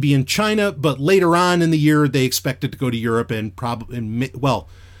that'll only be in China. But later on in the year, they expect it to go to Europe and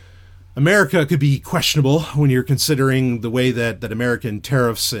America could be questionable when you're considering the way that American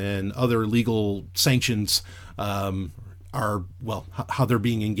tariffs and other legal sanctions are, how they're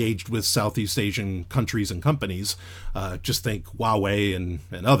being engaged with Southeast Asian countries and companies. Just think Huawei and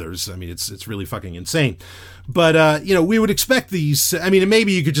others. It's really fucking insane. But, we would expect these, and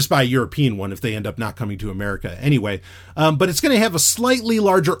maybe you could just buy a European one if they end up not coming to America anyway. But it's going to have a slightly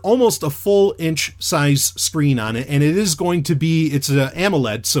larger, almost a full inch size screen on it. And it is going to be, it's an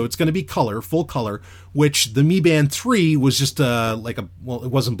AMOLED, so it's going to be full color, which the Mi Band 3 was just it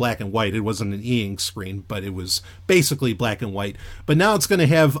wasn't black and white. It wasn't an e-ink screen, but it was basically black and white. But now it's going to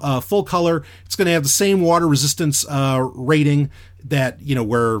have full color. It's going to have the same water resistance rating that,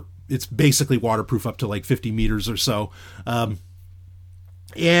 where it's basically waterproof up to like 50 meters or so. And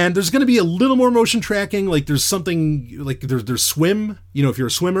there's going to be a little more motion tracking. Like there's something like there's swim, if you're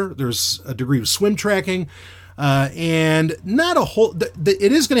a swimmer, there's a degree of swim tracking. And not a whole,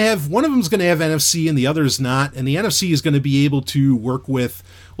 it is going to have, one of them is going to have NFC and the other is not. And the NFC is going to be able to work with,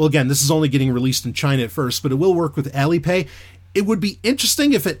 well, again, this is only getting released in China at first, but it will work with Alipay. It would be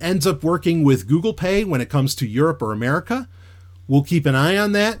interesting if it ends up working with Google Pay when it comes to Europe or America. We'll keep an eye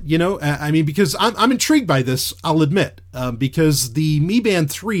on that, because I'm intrigued by this, I'll admit, because the Mi Band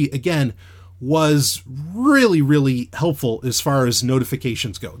 3, again, was really, really helpful as far as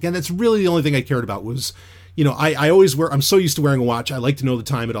notifications go. Again, that's really the only thing I cared about was, I always I'm so used to wearing a watch. I like to know the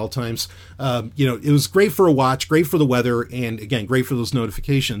time at all times. It was great for a watch, great for the weather, and again, great for those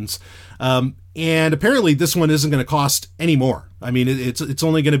notifications. And apparently this one isn't going to cost any more. It's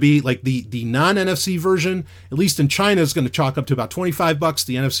only going to be like the non-NFC version, at least in China, is going to chalk up to about $25.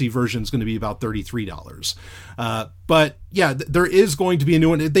 The NFC version is going to be about $33. But yeah, there is going to be a new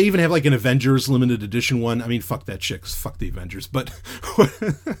one. They even have like an Avengers limited edition one. Fuck that shit, 'cause fuck the Avengers, but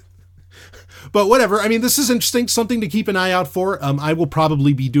but whatever. This is interesting, something to keep an eye out for. I will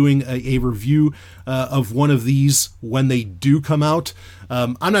probably be doing a review of one of these when they do come out.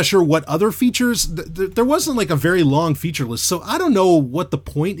 I'm not sure what other features. There wasn't like a very long feature list, so I don't know what the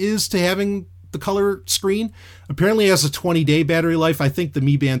point is to having the color screen. Apparently it has a 20-day battery life. I think the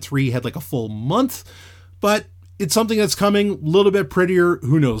Mi Band 3 had like a full month, but it's something that's coming, a little bit prettier.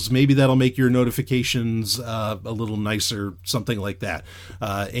 Who knows? Maybe that'll make your notifications a little nicer, something like that.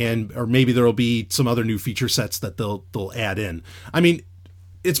 Or maybe there'll be some other new feature sets that they'll add in. I mean,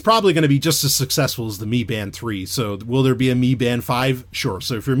 it's probably going to be just as successful as the Mi Band 3. So will there be a Mi Band 5? Sure.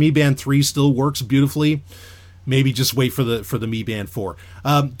 So if your Mi Band 3 still works beautifully, maybe just wait for the Mi Band 4.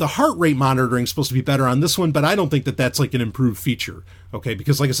 The heart rate monitoring is supposed to be better on this one, but I don't think that that's like an improved feature. Okay,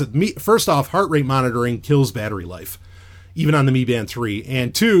 because like I said, first off, heart rate monitoring kills battery life, even on the Mi Band 3.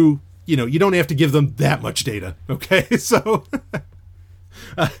 And two, you don't have to give them that much data. Okay, so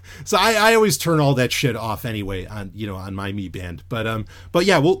so I always turn all that shit off anyway on my Mi Band. But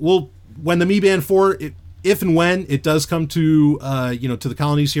yeah, we'll when the Mi Band 4, if and when it does come to to the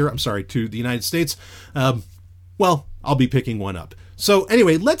colonies here, to the United States, well, I'll be picking one up. So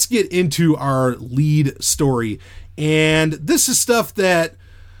anyway, let's get into our lead story. And this is stuff that,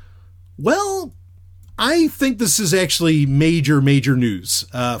 well, I think this is actually major news.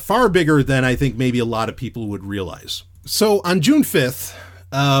 Far bigger than I think maybe a lot of people would realize. So on June 5th,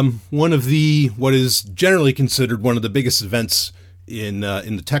 one of what is generally considered one of the biggest events in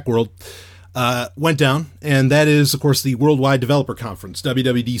the tech world went down. And that is, of course, the Worldwide Developer Conference,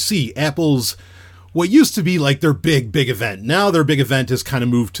 WWDC, Apple's what used to be like their big event. Now their big event has kind of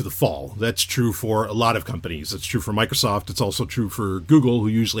moved to the fall. That's true for a lot of companies. It's true for Microsoft. It's also true for Google, who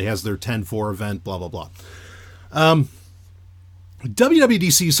usually has their 10/4 event, blah, blah, blah.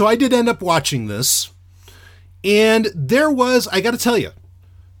 WWDC, so I did end up watching this. And I got to tell you,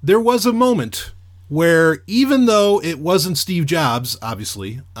 there was a moment where even though it wasn't Steve Jobs,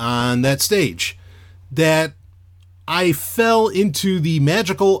 obviously, on that stage, that I fell into the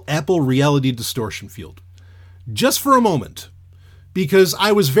magical Apple reality distortion field just for a moment, because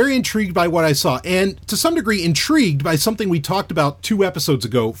I was very intrigued by what I saw, and to some degree intrigued by something we talked about 2 episodes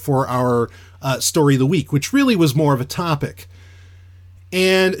ago for our story of the week, which really was more of a topic.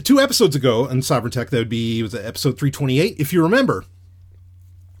 And 2 episodes ago on Sovereign Tech, was episode 328, if you remember,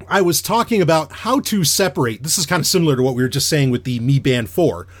 I was talking about how to separate. This is kind of similar to what we were just saying with the Mi Band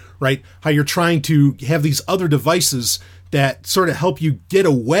 4, right? How you're trying to have these other devices that sort of help you get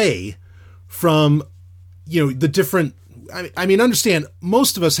away from, the different, I mean, understand,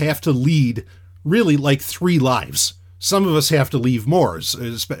 most of us have to lead really like 3 lives. Some of us have to leave more,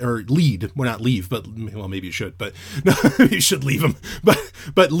 or lead. Well, not leave, but, well, maybe you should, but no, you should leave them,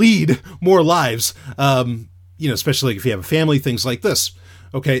 but lead more lives, especially if you have a family, things like this.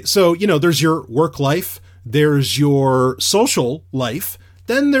 Okay, so, there's your work life, there's your social life,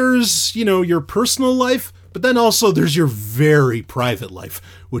 then there's, your personal life, but then also there's your very private life,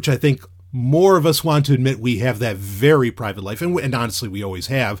 which I think more of us want to admit we have that very private life, and honestly, we always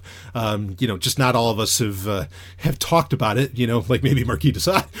have. Just not all of us have talked about it, like maybe Marquis de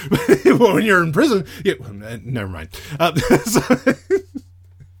Sade. When you're in prison, never mind.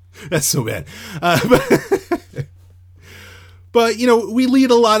 That's so bad. But, we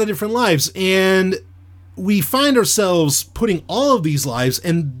lead a lot of different lives, and we find ourselves putting all of these lives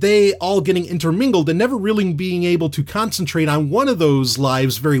and they all getting intermingled and never really being able to concentrate on one of those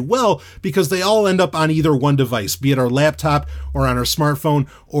lives very well, because they all end up on either one device, be it our laptop or on our smartphone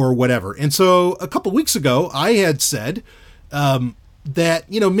or whatever. And so a couple weeks ago, I had said that,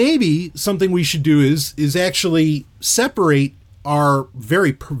 maybe something we should do is actually separate our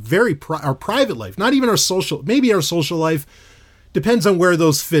our private life, not even our social, maybe our social life, depends on where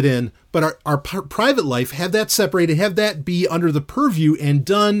those fit in, but our private life, have that separated, have that be under the purview and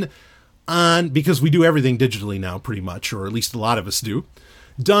done on, because we do everything digitally now pretty much, or at least a lot of us do,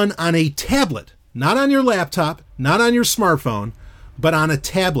 done on a tablet, not on your laptop, not on your smartphone, but on a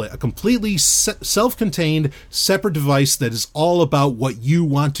tablet, a completely self-contained, separate device that is all about what you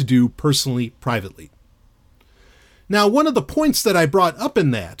want to do personally, privately. Now, one of the points that I brought up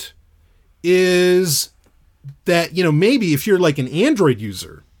in that is that, maybe if you're like an Android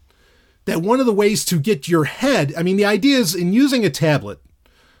user, that one of the ways to get your head, I mean, the idea is in using a tablet,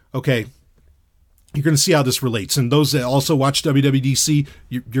 okay, you're going to see how this relates. And those that also watch WWDC,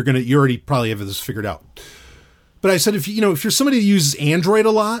 you already probably have this figured out. But I said, if you're somebody who uses Android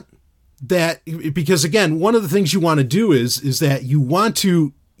a lot, because again, one of the things you want to do is that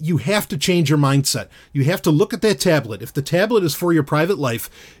you have to change your mindset. You have to look at that tablet. If the tablet is for your private life,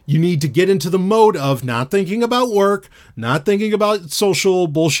 you need to get into the mode of not thinking about work, not thinking about social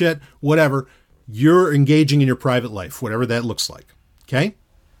bullshit, whatever. You're engaging in your private life, whatever that looks like. Okay?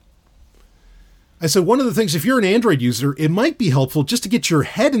 I said, one of the things, if you're an Android user, it might be helpful just to get your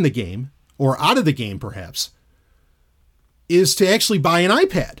head in the game, or out of the game perhaps, is to actually buy an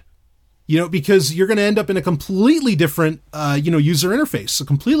iPad. because you're going to end up in a completely different, user interface, a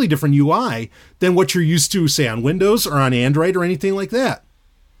completely different UI than what you're used to, say, on Windows or on Android or anything like that.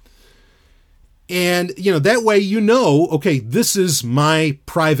 And, that way, okay, this is my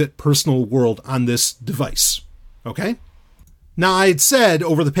private personal world on this device. Okay? Now, I had said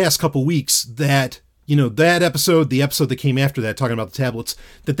over the past couple weeks that, that episode, the episode that came after that, talking about the tablets,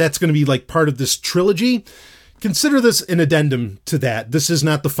 that's going to be like part of this trilogy. Consider this an addendum to that. This is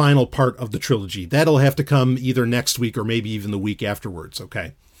not the final part of the trilogy. That'll have to come either next week or maybe even the week afterwards,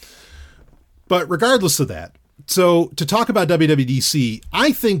 okay? But regardless of that, so to talk about WWDC,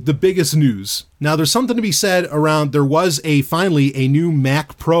 I think the biggest news, now there's something to be said around, there was finally a new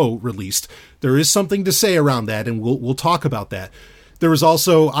Mac Pro released. There is something to say around that, and we'll talk about that. There was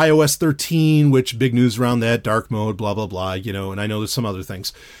also iOS 13, which big news around that, dark mode, blah, blah, blah, and I know there's some other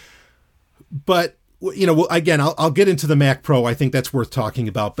things. But, again, I'll get into the Mac Pro. I think that's worth talking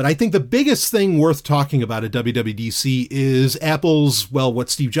about. But I think the biggest thing worth talking about at WWDC is Apple's, what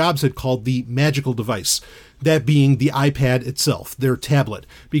Steve Jobs had called the magical device. That being the iPad itself, their tablet.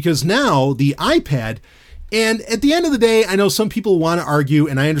 Because now the iPad, and at the end of the day, I know some people want to argue,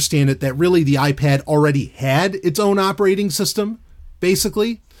 and I understand it, that really the iPad already had its own operating system,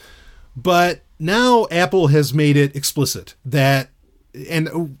 basically. But now Apple has made it explicit that,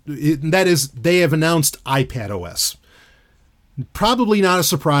 and that is, they have announced iPad OS. Probably not a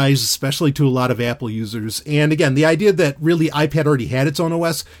surprise, especially to a lot of Apple users. And again, the idea that really iPad already had its own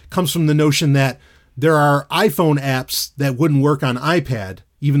OS comes from the notion that there are iPhone apps that wouldn't work on iPad,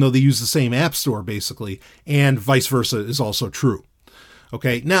 even though they use the same app store, basically, and vice versa is also true.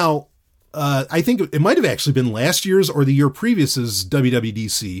 Okay, now, I think it might have actually been last year's or the year previous's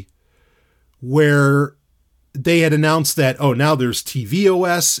WWDC, where they had announced that, now there's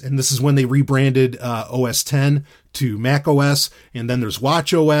tvOS, and this is when they rebranded OS X to macOS, and then there's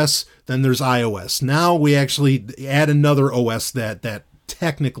watchOS, then there's iOS. Now we actually add another OS that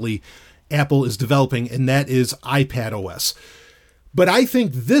technically Apple is developing, and that is iPad OS. But I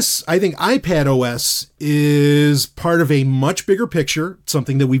think iPad OS is part of a much bigger picture,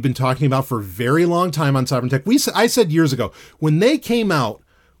 something that we've been talking about for a very long time on Sovereign Tech. I said years ago, when they came out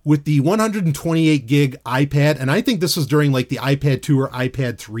with the 128 gig iPad, and I think this was during like the iPad 2 or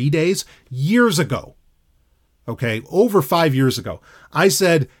iPad 3 days, years ago, okay, over 5 years ago, I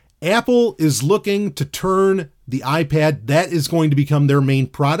said, Apple is looking to turn the iPad, that is going to become their main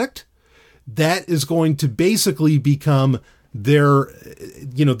product. That is going to basically become their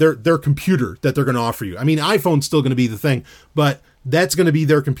computer that they're going to offer you. I mean, iPhone's still going to be the thing, but that's going to be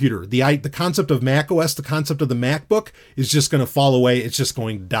their computer. The concept of Mac OS, the concept of the MacBook is just going to fall away. It's just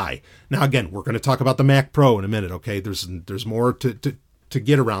going to die. Now, again, we're going to talk about the Mac Pro in a minute. Okay. There's more to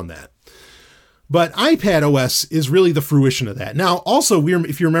get around that. But iPad OS is really the fruition of that. Now, also,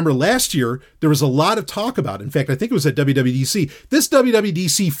 if you remember last year, there was a lot of talk about it. In fact, I think it was at WWDC. This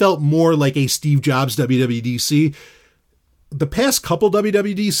WWDC felt more like a Steve Jobs WWDC. The past couple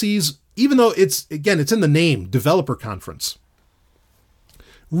WWDCs, even though it's in the name, Developer Conference,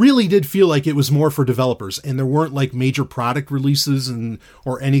 really did feel like it was more for developers, and there weren't like major product releases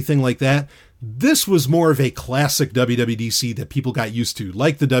or anything like that. This was more of a classic WWDC that people got used to,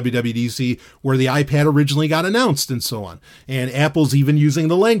 like the WWDC where the iPad originally got announced and so on. And Apple's even using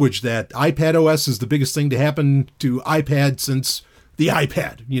the language that iPad OS is the biggest thing to happen to iPad since the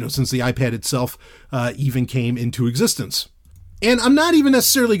iPad, since the iPad itself even came into existence. And I'm not even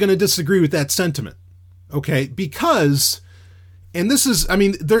necessarily going to disagree with that sentiment, okay? Because, and this is, I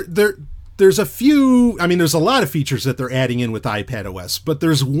mean, there's a lot of features that they're adding in with iPad OS, but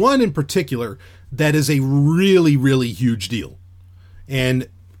there's one in particular that is a really, really huge deal. And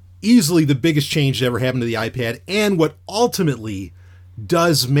easily the biggest change that ever happened to the iPad, and what ultimately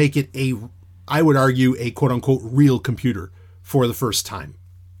does make it I would argue, a quote-unquote real computer for the first time.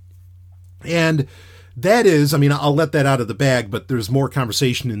 And that is, I'll let that out of the bag, but there's more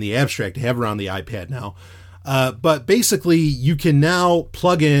conversation in the abstract to have around the iPad now. But basically, you can now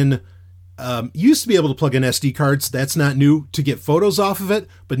plug in, used to be able to plug in SD cards. That's not new, to get photos off of it.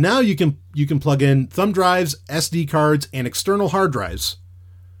 But now you can plug in thumb drives, SD cards, and external hard drives.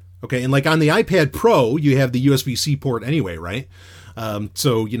 Okay, and like on the iPad Pro, you have the USB-C port anyway, right?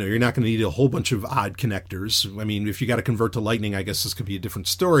 So, you're not going to need a whole bunch of odd connectors. I mean, if you got to convert to Lightning, I guess this could be a different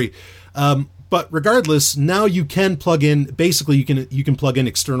story. But regardless, now you can plug in, basically you can plug in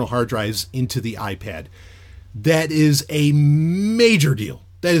external hard drives into the iPad. That is a major deal.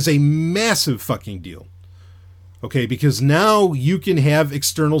 That is a massive fucking deal. Okay, because now you can have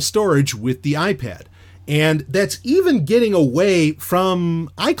external storage with the iPad. And that's even getting away from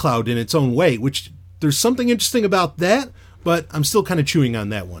iCloud in its own way, which there's something interesting about that, but I'm still kind of chewing on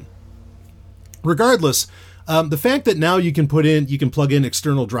that one. Regardless, the fact that now you can plug in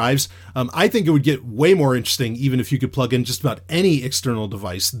external drives, I think it would get way more interesting even if you could plug in just about any external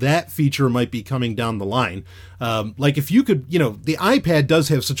device. That feature might be coming down the line. Like if you could, the iPad does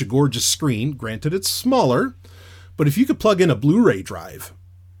have such a gorgeous screen. Granted, it's smaller, but if you could plug in a Blu-ray drive,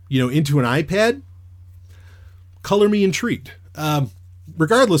 into an iPad, color me intrigued.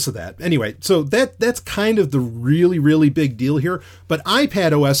 Regardless of that, anyway, so that's kind of the really, really big deal here. But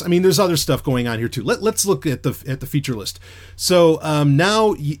iPad OS, there's other stuff going on here too. Let's look at the feature list. So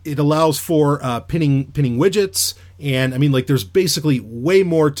now it allows for pinning widgets, and there's basically way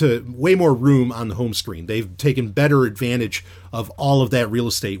more room on the home screen. They've taken better advantage of all of that real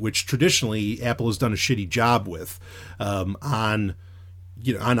estate, which traditionally Apple has done a shitty job with on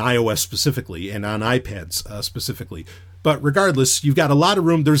iOS specifically and on iPads specifically. But regardless, you've got a lot of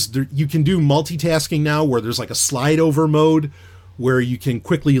room. You can do multitasking now, where there's like a slide over mode where you can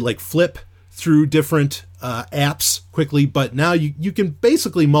quickly flip through different apps quickly. But now you can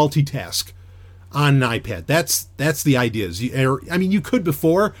basically multitask on an iPad. That's the idea. You could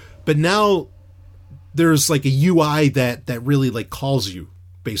before, but now there's like a UI that really calls you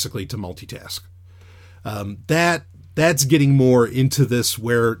basically to multitask. That's getting more into this,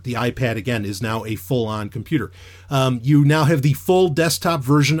 where the iPad, again, is now a full-on computer. You now have the full desktop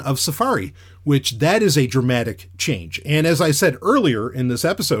version of Safari, which that is a dramatic change. And as I said earlier in this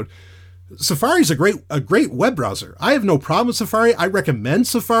episode, Safari is a great web browser. I have no problem with Safari. I recommend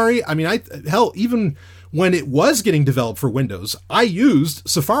Safari. Even when it was getting developed for Windows, I used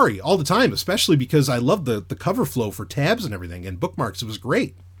Safari all the time, especially because I love the cover flow for tabs and everything and bookmarks. It was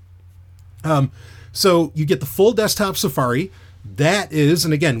great. So you get the full desktop Safari. That is,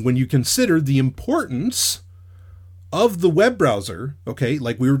 and again, when you consider the importance of the web browser, okay,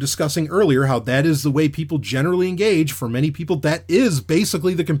 like we were discussing earlier, how that is the way people generally engage. For many people, that is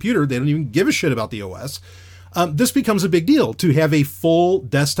basically the computer. They don't even give a shit about the OS. This becomes a big deal to have a full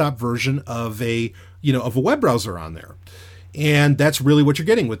desktop version of a web browser on there. And that's really what you're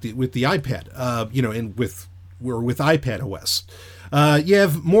getting with the iPad, and with iPad OS. You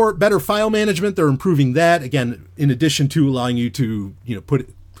have better file management. They're improving that, again, in addition to allowing you to,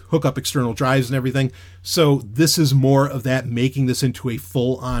 hook up external drives and everything. So this is more of that, making this into a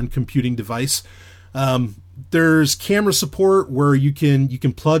full-on computing device. There's camera support where you can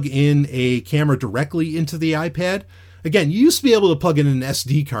plug in a camera directly into the iPad. Again, you used to be able to plug in an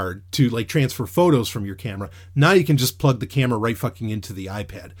SD card to transfer photos from your camera. Now you can just plug the camera right fucking into the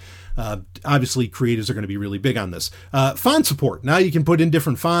iPad. Obviously, creatives are going to be really big on this. Font support. Now you can put in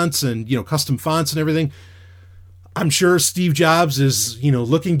different fonts and, custom fonts and everything. I'm sure Steve Jobs is,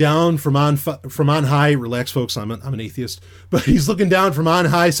 looking down from on high. Relax, folks. I'm an atheist, but he's looking down from on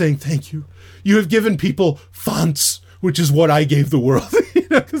high, saying, "Thank you. You have given people fonts, which is what I gave the world."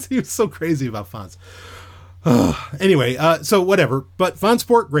 Because he was so crazy about fonts. Anyway, so whatever. But font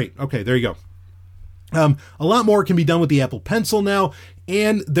support, great. Okay, there you go. A lot more can be done with the Apple Pencil now.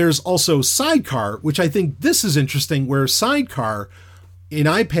 And there's also Sidecar, which I think this is interesting, where Sidecar in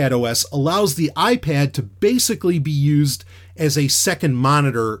iPad OS allows the iPad to basically be used as a second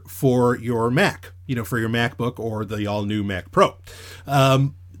monitor for your Mac, for your MacBook or the all-new Mac Pro.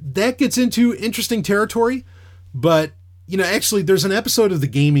 That gets into interesting territory, but, actually there's an episode of The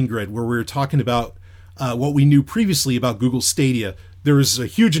Gaming Grid where we were talking about what we knew previously about Google Stadia. There was a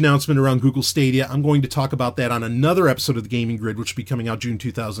huge announcement around Google Stadia. I'm going to talk about that on another episode of The Gaming Grid, which will be coming out June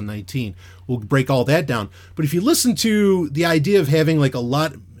 2019. We'll break all that down. But if you listen to the idea of having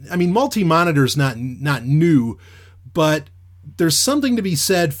multi-monitor is not new, but there's something to be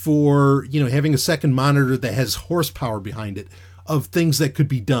said for, having a second monitor that has horsepower behind it, of things that could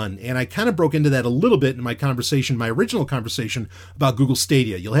be done. And I kind of broke into that a little bit in my original conversation about Google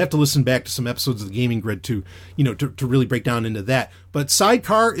Stadia. You'll have to listen back to some episodes of The Gaming Grid to really break down into that. But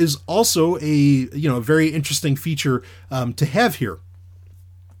Sidecar is also a very interesting feature to have here.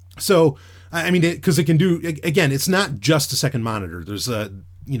 So, because it can do, again, it's not just a second monitor. There's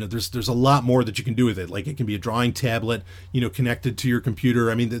a lot more that you can do with it. Like, it can be a drawing tablet, connected to your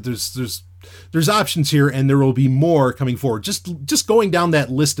computer. There's options here, and there will be more coming forward. Just going down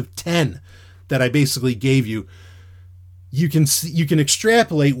that list of 10 that I basically gave you, you can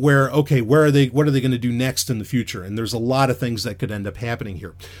extrapolate what are they going to do next in the future? And there's a lot of things that could end up happening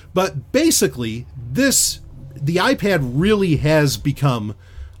here. But basically, the iPad really has become,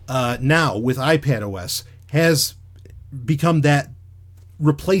 now with iPad OS, has become that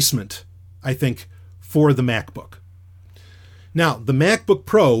replacement, I think, for the MacBook. Now, the MacBook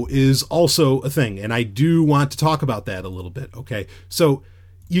Pro is also a thing, and I do want to talk about that a little bit, okay? So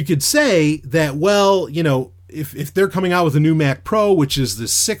you could say that, if they're coming out with a new Mac Pro, which is the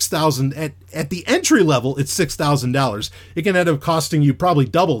 $6,000 at the entry level, it's $6,000. It can end up costing you probably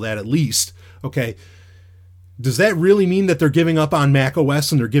double that at least. Okay. Does that really mean that they're giving up on Mac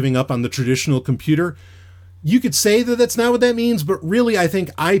OS and they're giving up on the traditional computer? You could say that that's not what that means, but really I think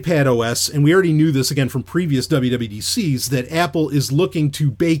iPad OS, and we already knew this again from previous WWDCs, that Apple is looking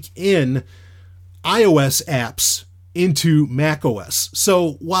to bake in iOS apps into Mac OS.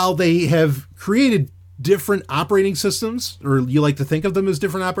 So while they have created different operating systems, or you like to think of them as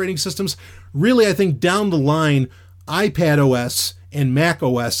different operating systems, really I think down the line, iPad OS and Mac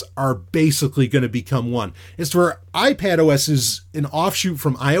OS are basically going to become one. As to where iPad OS is an offshoot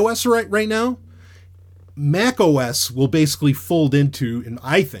from iOS right now, Mac OS will basically fold into, and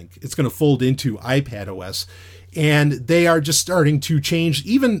I think it's going to fold into iPad OS, and they are just starting to change.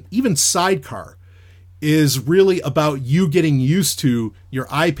 Even Sidecar is really about you getting used to your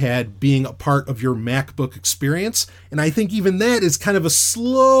iPad being a part of your MacBook experience, and I think even that is kind of a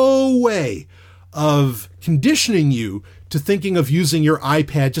slow way of conditioning you to thinking of using your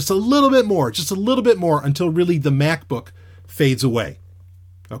iPad just a little bit more until really the MacBook fades away.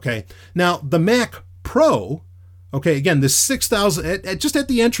 Okay. Now the Mac Pro, okay, again, this $6,000 just at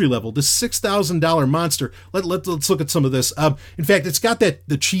the entry level, this $6,000 monster. Let's look at some of this. In fact, it's got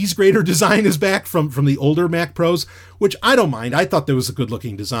the cheese grater design is back from the older Mac Pros, which I don't mind. I thought that was a good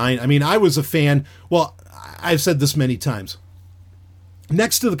looking design. I mean, I was a fan. Well, I've said this many times.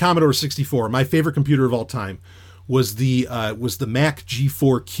 Next to the Commodore 64, my favorite computer of all time was the Mac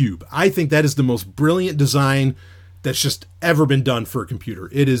G4 Cube. I think that is the most brilliant design that's just ever been done for a computer.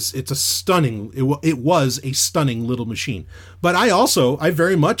 It was a stunning little machine. But I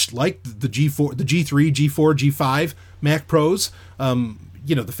very much liked the G4, the G3, G4, G5 Mac Pros.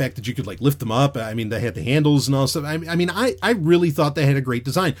 The fact that you could like lift them up. I mean, they had the handles and all stuff. I really thought they had a great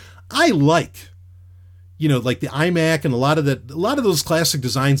design. I like the iMac and a lot of those classic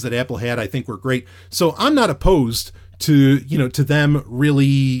designs that Apple had, I think were great. So I'm not opposed to them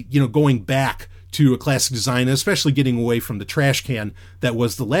really, going back to a classic design, especially getting away from the trash can that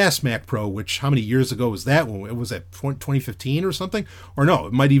was the last Mac Pro, which how many years ago was that one? Was that 2015 or something? Or no,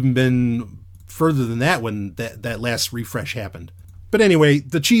 it might even been further than that when that last refresh happened. But anyway,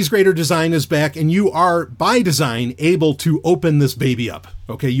 the cheese grater design is back, and you are, by design, able to open this baby up.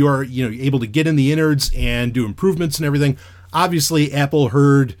 Okay, you are able to get in the innards and do improvements and everything. Obviously, Apple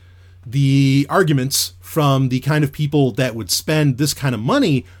heard the arguments from the kind of people that would spend this kind of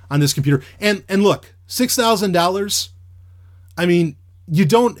money on this computer. And look, $6,000, I mean,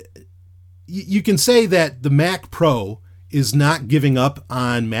 you can say that the Mac Pro is not giving up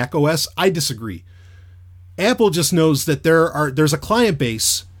on Mac OS. I disagree. Apple just knows that there's a client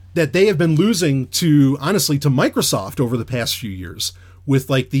base that they have been losing to Microsoft over the past few years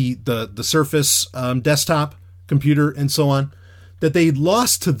with like the Surface desktop computer and so on, that they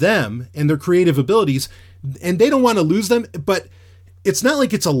lost to them and their creative abilities, and they don't want to lose them. But it's not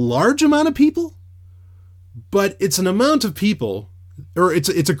like it's a large amount of people, but it's an amount of people, or it's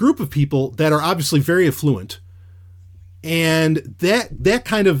a group of people that are obviously very affluent, and that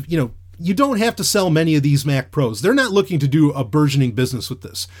kind of, you don't have to sell many of these Mac Pros. They're not looking to do a burgeoning business with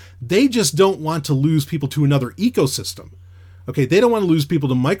this. They just don't want to lose people to another ecosystem. Okay, they don't want to lose people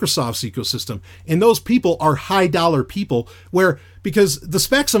to Microsoft's ecosystem. And those people are high dollar people because the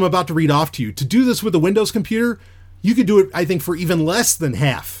specs I'm about to read off to you, to do this with a Windows computer, you could do it, I think, for even less than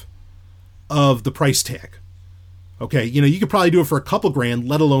half of the price tag. Okay, you could probably do it for a couple grand,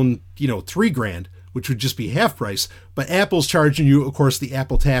 let alone, $3,000, which would just be half price. But Apple's charging you, of course, the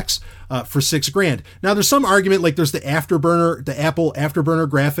Apple tax for $6,000. Now, there's some argument, like there's the Apple Afterburner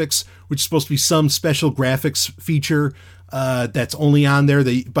graphics, which is supposed to be some special graphics feature that's only on there.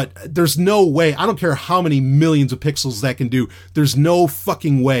 But there's no way, I don't care how many millions of pixels that can do, there's no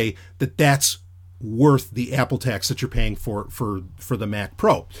fucking way that that's worth the Apple tax that you're paying for the Mac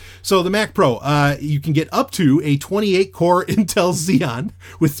Pro. So the Mac Pro, you can get up to a 28-core Intel Xeon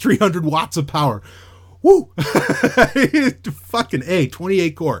with 300 watts of power. Woo! Fucking A,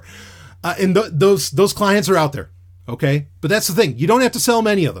 28 core. And those clients are out there, okay? But that's the thing. You don't have to sell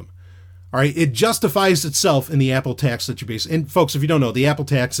many of them. All right, it justifies itself in the Apple tax that you base. And folks, if you don't know, the Apple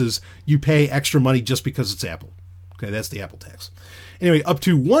tax is you pay extra money just because it's Apple. Okay, that's the Apple tax. Anyway, up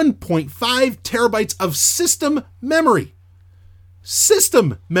to 1.5 terabytes of system memory.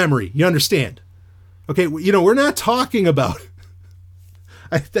 System memory, you understand? Okay, we're not talking about...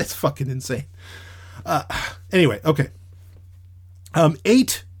 that's fucking insane. Anyway, okay.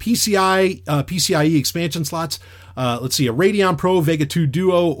 8 PCIe expansion slots. Let's see, a Radeon Pro Vega 2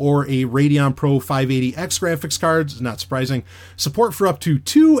 Duo or a Radeon Pro 580X graphics cards, not surprising. Support for up to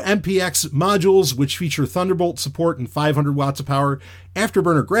 2 MPX modules, which feature Thunderbolt support and 500 watts of power.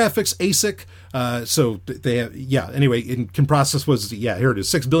 Afterburner graphics, ASIC. So they have, anyway, it can process, here it is,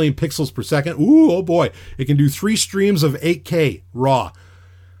 6 billion pixels per second. Ooh, oh boy. It can do 3 streams of 8K raw.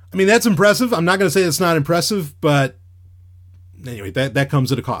 I mean, that's impressive. I'm not going to say it's not impressive, but anyway, that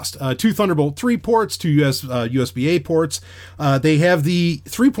comes at a cost. 2 Thunderbolt 3 ports, 2 USB-A ports. They have the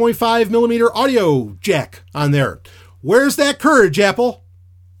 3.5 millimeter audio jack on there. Where's that courage, Apple?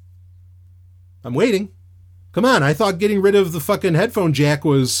 I'm waiting. Come on, I thought getting rid of the fucking headphone jack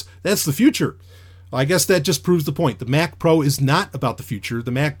that's the future. Well, I guess that just proves the point. The Mac Pro is not about the future.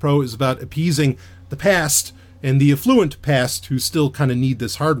 The Mac Pro is about appeasing the past and the affluent past who still kind of need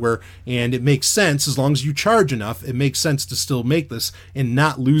this hardware. And it makes sense, as long as you charge enough, it makes sense to still make this and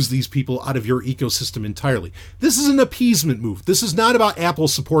not lose these people out of your ecosystem entirely. This is an appeasement move. This is not about Apple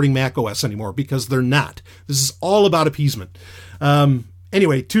supporting Mac OS anymore, because they're not. This is all about appeasement.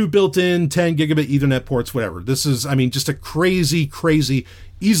 Anyway, 2 built-in 10 gigabit Ethernet ports, whatever. This is, just a crazy,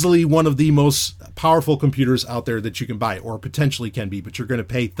 easily one of the most powerful computers out there that you can buy, or potentially can be, but you're going to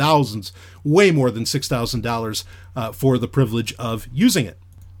pay thousands, way more than $6,000 for the privilege of using it.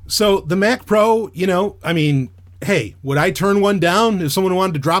 So the Mac Pro, hey, would I turn one down if someone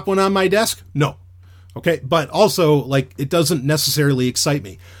wanted to drop one on my desk? No. Okay, but also, it doesn't necessarily excite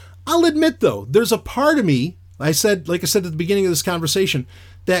me. I'll admit, though, there's a part of me, like I said at the beginning of this conversation,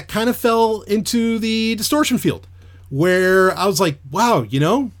 that kind of fell into the distortion field, where I was like, wow,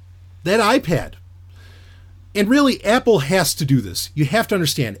 that iPad. And really, Apple has to do this. You have to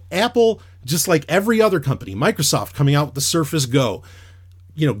understand, Apple, just like every other company, Microsoft coming out with the Surface Go,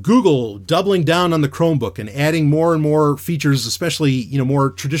 Google doubling down on the Chromebook and adding more and more features, especially,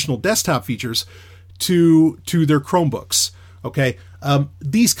 more traditional desktop features to their Chromebooks. Okay.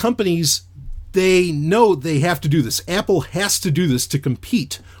 These companies, they know they have to do this. Apple has to do this to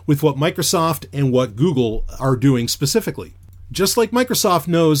compete with what Microsoft and what Google are doing specifically. Just like Microsoft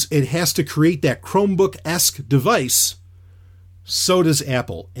knows it has to create that Chromebook-esque device, so does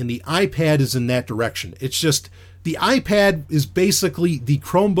Apple. And the iPad is in that direction. It's just, the iPad is basically the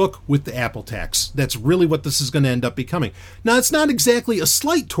Chromebook with the Apple tax. That's really what this is going to end up becoming. Now, it's not exactly a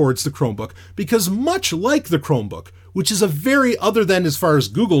slight towards the Chromebook, because much like the Chromebook, which is other than as far as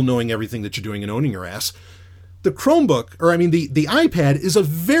Google knowing everything that you're doing and owning your ass, the Chromebook, the iPad is a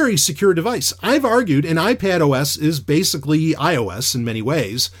very secure device. I've argued an iPad OS is basically iOS in many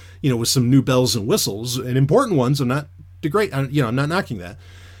ways, with some new bells and whistles and important ones. I'm not knocking that.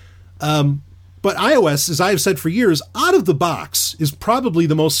 But iOS, as I've said for years, out of the box is probably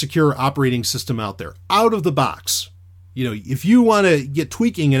the most secure operating system out there. Out of the box. If you want to get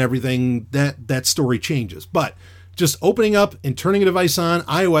tweaking and everything, that story changes. But just opening up and turning a device on,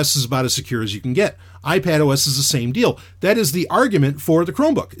 iOS is about as secure as you can get. iPad OS is the same deal. That is the argument for the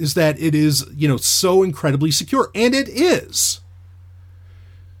Chromebook, is that it is, so incredibly secure. And it is.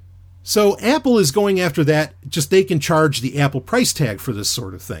 So Apple is going after that. Just they can charge the Apple price tag for this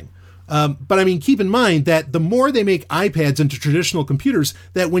sort of thing. But keep in mind that the more they make iPads into traditional computers,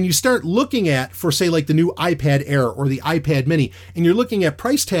 that when you start looking at, for say, like the new iPad Air or the iPad Mini, and you're looking at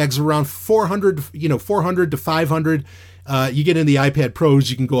price tags around 400 to 500, you get in the iPad Pros,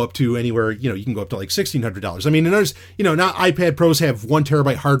 you can go up to anywhere, you can go up to like $1,600. And there's, now iPad Pros have 1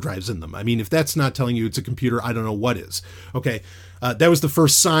 terabyte hard drives in them. If that's not telling you it's a computer, I don't know what is. Okay. That was the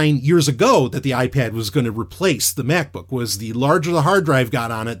first sign years ago that the iPad was going to replace the MacBook. Was the larger the hard drive got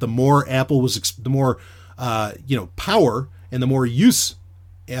on it, the more Apple was, the more power and the more use,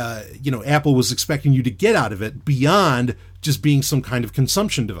 Apple was expecting you to get out of it beyond just being some kind of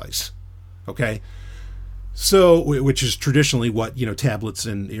consumption device. Okay, so which is traditionally what tablets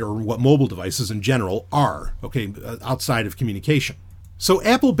or what mobile devices in general are. Okay, outside of communication. So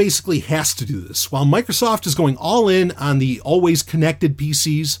Apple basically has to do this, while Microsoft is going all in on the always connected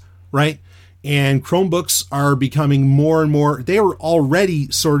PCs, right? And Chromebooks are becoming more and more, they were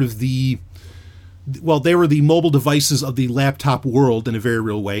already sort of they were the mobile devices of the laptop world in a very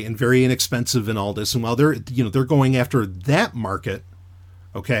real way, and very inexpensive and all this. And while they're going after that market,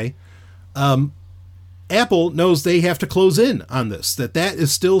 okay, Apple knows they have to close in on this, that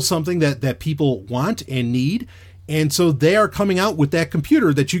is still something that people want and need. And so they are coming out with that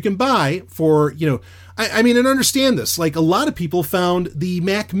computer that you can buy for, and understand this, like a lot of people found the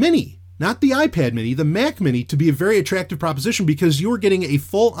Mac Mini, not the iPad Mini, the Mac Mini to be a very attractive proposition, because you were getting a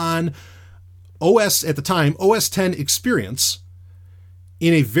full-on OS at the time, OS X experience,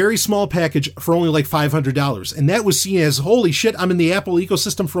 in a very small package for only like $500. And that was seen as, holy shit, I'm in the Apple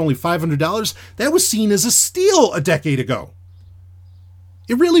ecosystem for only $500. That was seen as a steal a decade ago.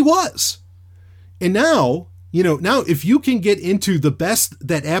 It really was. And now, now if you can get into the best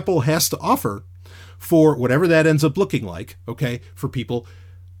that Apple has to offer for whatever that ends up looking like, okay, for people,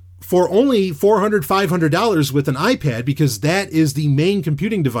 for only $400, $500 with an iPad, because that is the main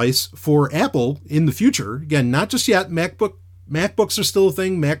computing device for Apple in the future. Again, not just yet. MacBooks are still a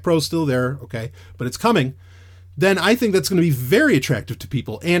thing. Mac Pro's still there, okay, but it's coming. Then I think that's going to be very attractive to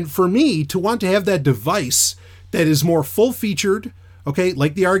people. And for me to want to have that device that is more full-featured, okay,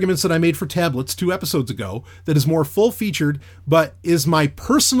 like the arguments that I made for tablets 2 episodes ago, that is more full-featured, but is my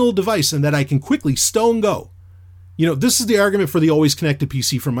personal device and that I can quickly stow and go. This is the argument for the always connected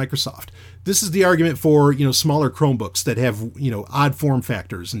PC from Microsoft. This is the argument for, smaller Chromebooks that have, odd form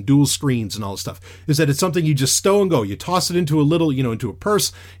factors and dual screens and all this stuff, is that it's something you just stow and go. You toss it into a little, into a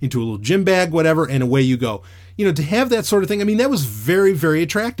purse, into a little gym bag, whatever, and away you go. To have that sort of thing, that was very, very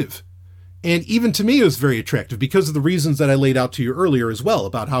attractive. And even to me, it was very attractive because of the reasons that I laid out to you earlier as well,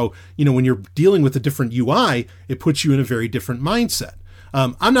 about how, when you're dealing with a different UI, it puts you in a very different mindset.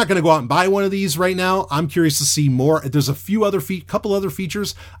 I'm not going to go out and buy one of these right now. I'm curious to see more. There's a few other couple other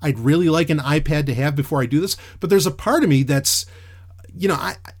features I'd really like an iPad to have before I do this. But there's a part of me that's,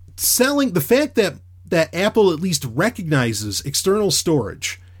 selling the fact that Apple at least recognizes external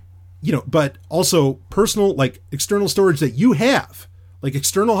storage, but also personal, like external storage that you have, like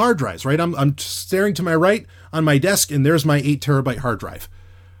external hard drives, right? I'm staring to my right on my desk, and there's my 8 terabyte hard drive.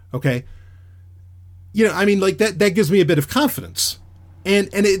 Okay. That gives me a bit of confidence. And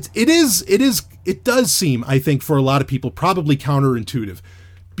it does seem, I think, for a lot of people, probably counterintuitive,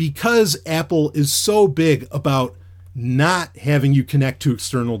 because Apple is so big about not having you connect to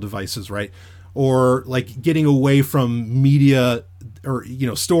external devices, right? Or like getting away from media or,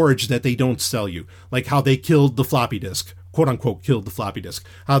 storage that they don't sell you, like how they killed the floppy disk, quote unquote, killed the floppy disk,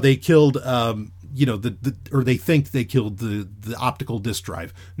 how they killed, or they think they killed the optical disk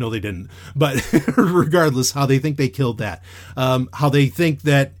drive. No, they didn't. But regardless, how they think they killed that. How they think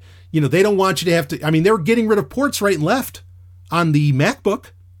that, they don't want you to have to, they were getting rid of ports right and left on the MacBook,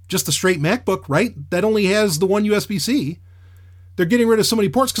 just the straight MacBook, right? That only has the one USB-C. They're getting rid of so many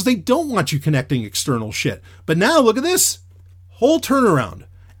ports because they don't want you connecting external shit. But now look at this whole turnaround.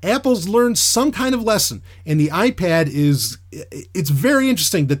 Apple's learned some kind of lesson, and the iPad it's very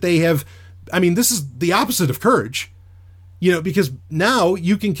interesting that they have, this is the opposite of Courage, because now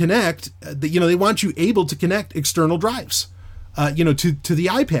you can connect, they want you able to connect external drives, to the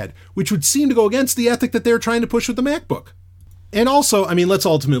iPad, which would seem to go against the ethic that they're trying to push with the MacBook. And also, let's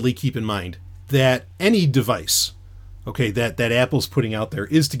ultimately keep in mind that any device, okay, that Apple's putting out there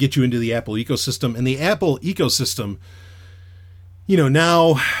is to get you into the Apple ecosystem, and the Apple ecosystem,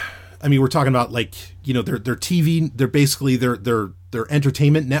 now, we're talking about their TV, they're basically their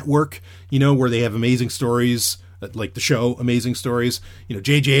entertainment network, where they have amazing stories, like the show Amazing Stories.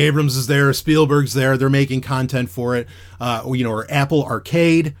 J.J. Abrams is there, Spielberg's there, they're making content for it. Or Apple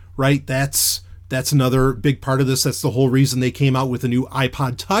Arcade, right? That's another big part of this. That's the whole reason they came out with a new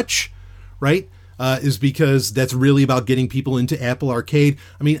iPod Touch, right? Is because that's really about getting people into Apple Arcade.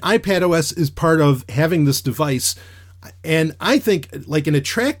 iPadOS is part of having this device. And I think like an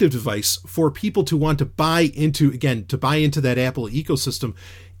attractive device for people to want to buy into that Apple ecosystem,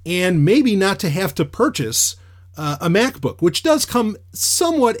 and maybe not to have to purchase a MacBook, which does come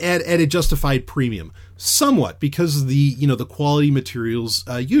somewhat at a justified premium, somewhat because of the quality materials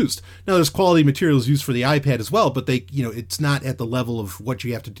used. Now there's quality materials used for the iPad as well, but it's not at the level of what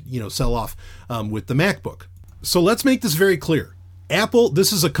you have to sell off with the MacBook. So let's make this very clear. Apple,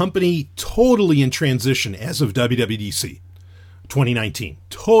 this is a company totally in transition as of WWDC 2019.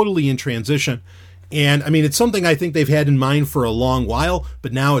 Totally in transition. And it's something I think they've had in mind for a long while,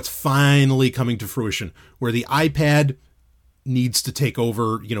 but now it's finally coming to fruition, where the iPad needs to take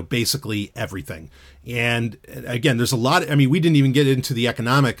over, basically everything. And again, there's a lot, we didn't even get into the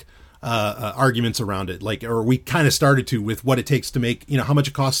economic arguments around it, or we kind of started to with what it takes to make, how much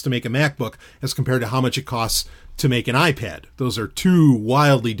it costs to make a MacBook as compared to how much it costs to make an iPad. Those are two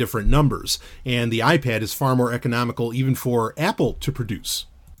wildly different numbers, and the iPad is far more economical even for Apple to produce.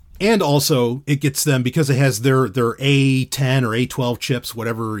 And also it gets them, because it has their A10 or A12 chips,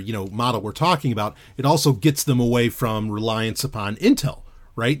 whatever, model we're talking about, it also gets them away from reliance upon Intel,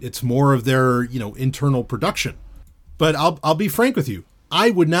 right? It's more of their, internal production. But I'll be frank with you. I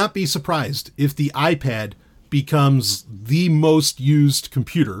would not be surprised if the iPad becomes the most used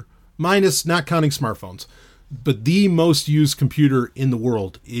computer, minus not counting smartphones, but the most used computer in the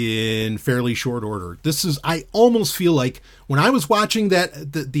world in fairly short order. I almost feel like when I was watching the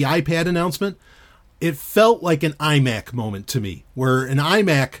iPad announcement, it felt like an iMac moment to me, where the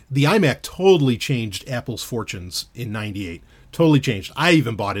iMac totally changed Apple's fortunes in 98. Totally changed. I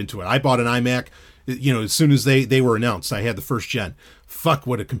even bought into it. I bought an iMac, as soon as they were announced. I had the first gen. Fuck,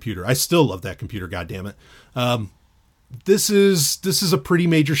 what a computer. I still love that computer, goddammit. This is a pretty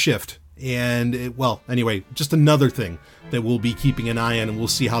major shift. And anyway, just another thing that we'll be keeping an eye on, and we'll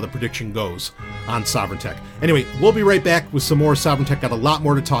see how the prediction goes on Sovereign Tech. Anyway, we'll be right back with some more Sovereign Tech. Got a lot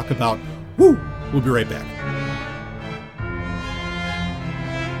more to talk about. Woo! We'll be right back.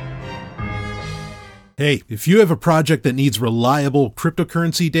 Hey, if you have a project that needs reliable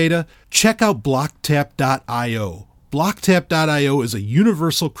cryptocurrency data, check out blocktap.io. Blocktap.io is a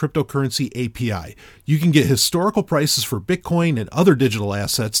universal cryptocurrency API. You can get historical prices for Bitcoin and other digital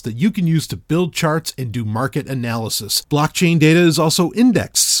assets that you can use to build charts and do market analysis. Blockchain data is also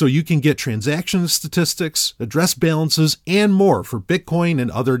indexed, so you can get transaction statistics, address balances, and more for Bitcoin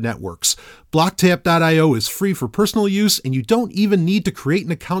and other networks. Blocktap.io is free for personal use, and you don't even need to create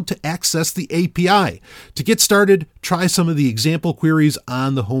an account to access the API. To get started, try some of the example queries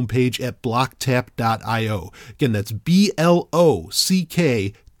on the homepage at blocktap.io. Again, that's blocktap.io.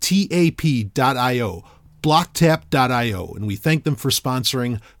 blocktap.io, and we thank them for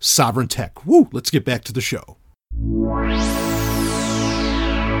sponsoring Sovereign Tech. Woo! Let's get back to the show.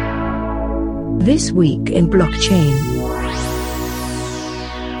 This week in blockchain.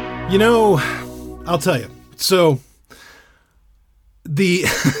 I'll tell you. So the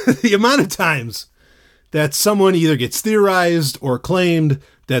the amount of times that someone either gets theorized or claimed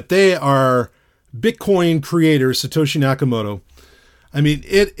that they are Bitcoin creator Satoshi Nakamoto, I mean,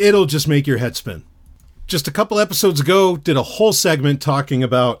 it'll just make your head spin. Just a couple episodes ago, did a whole segment talking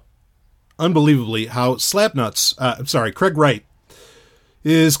about, unbelievably, how Craig Wright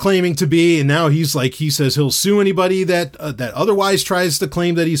is claiming to be, and now he says he'll sue anybody that otherwise tries to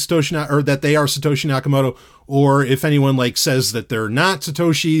claim that he's Satoshi, or that they are Satoshi Nakamoto, or if anyone says that they're not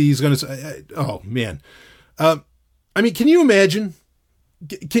Satoshi, he's going to say, oh man. I mean, can you imagine?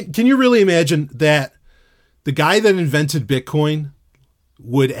 Can you really imagine that the guy that invented Bitcoin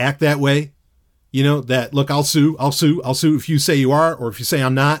would act that way? That, look, I'll sue if you say you are, or if you say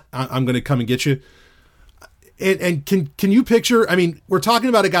I'm not, I'm going to come and get you. And can you picture, I mean, we're talking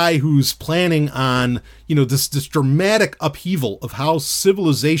about a guy who's planning on, this dramatic upheaval of how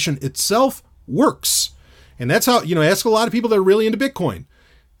civilization itself works. And that's how, ask a lot of people that are really into Bitcoin.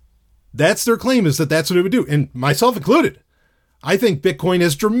 That's their claim, is that that's what it would do. And myself included. I think Bitcoin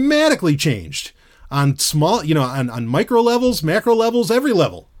has dramatically changed on small, on micro levels, macro levels, every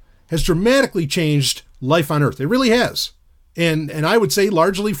level has dramatically changed life on Earth. It really has. And I would say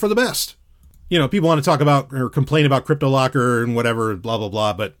largely for the best. People want to talk about or complain about CryptoLocker and whatever, blah, blah,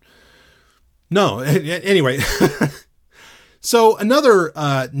 blah. But no, anyway. So another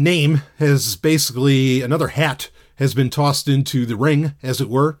another hat has been tossed into the ring, as it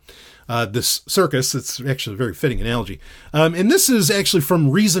were. This circus, it's actually a very fitting analogy. And this is actually from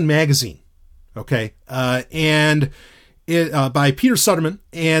Reason Magazine. Okay. And it by Peter Sutterman.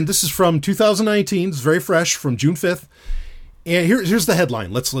 And this is from 2019. It's very fresh, from June 5th. And here's the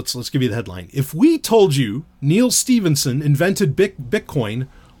headline. Let's give you the headline. If we told you Neal Stephenson invented Bitcoin,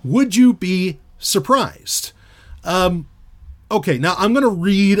 would you be surprised? Okay, now I'm going to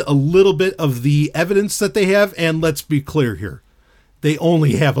read a little bit of the evidence that they have, and let's be clear here. They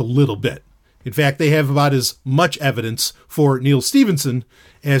only have a little bit. In fact, they have about as much evidence for Neal Stephenson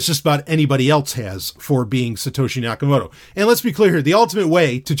as just about anybody else has for being Satoshi Nakamoto. And let's be clear here. The ultimate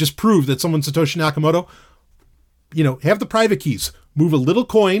way to just prove that someone's Satoshi Nakamoto, have the private keys, move a little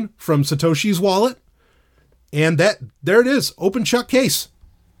coin from Satoshi's wallet, and there it is, open shut case.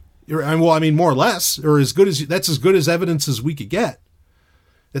 Well, I mean, more or less, or that's as good as evidence as we could get.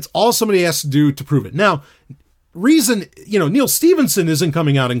 That's all somebody has to do to prove it. Now, Neal Stephenson isn't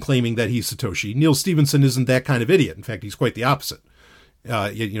coming out and claiming that he's Satoshi. Neal Stephenson isn't that kind of idiot. In fact, he's quite the opposite.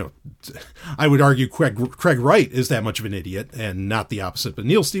 I would argue Craig Wright is that much of an idiot and not the opposite, but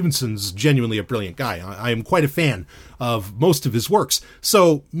Neal Stephenson's genuinely a brilliant guy. I am quite a fan of most of his works.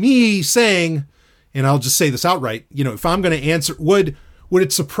 So me saying, and I'll just say this outright, if I'm going to answer, would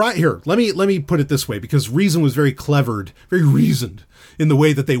it surprise, here, let me put it this way, because Reason was very clevered, very reasoned in the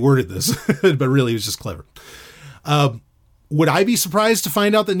way that they worded this, but really it was just clever. Would I be surprised to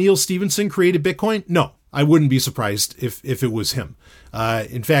find out that Neal Stephenson created Bitcoin? No, I wouldn't be surprised if it was him.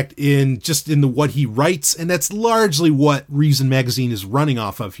 In fact, in what he writes, and that's largely what Reason Magazine is running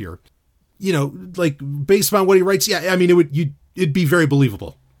off of here. Based on what he writes, yeah, I mean, it'd be very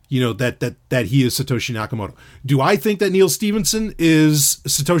believable. that he is Satoshi Nakamoto. Do I think that Neal Stephenson is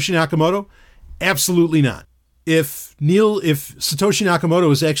Satoshi Nakamoto? Absolutely not. If Satoshi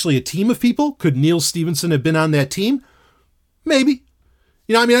Nakamoto is actually a team of people, could Neal Stephenson have been on that team? Maybe.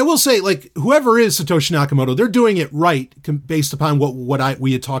 I will say, like, whoever is Satoshi Nakamoto, they're doing it right based upon what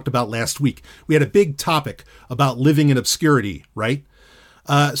we had talked about last week. We had a big topic about living in obscurity, right?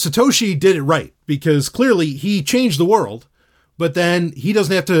 Satoshi did it right because clearly he changed the world, but then he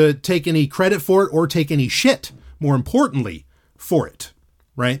doesn't have to take any credit for it or take any shit, more importantly, for it,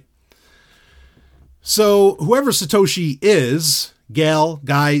 right? So whoever Satoshi is, gal,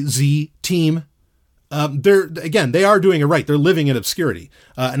 guy, Z, team, they are doing it right. They're living in obscurity.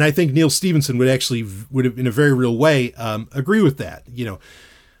 And I think Neal Stephenson would have, in a very real way, agree with that.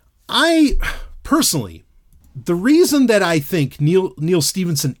 I personally, the reason that I think Neal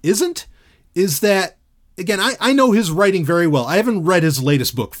Stephenson isn't is that, again, I know his writing very well. I haven't read his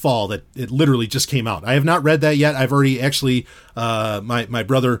latest book, Fall, that it literally just came out. I have not read that yet. I've already actually, my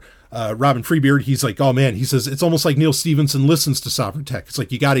brother, Robin Freebeard, he's like, oh man, he says, it's almost like Neal Stephenson listens to Sovereign Tech. It's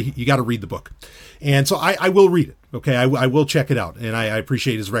like, you gotta read the book. And so I will read it. Okay. I will check it out. And I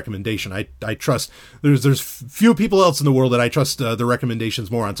appreciate his recommendation. I trust there's few people else in the world that I trust the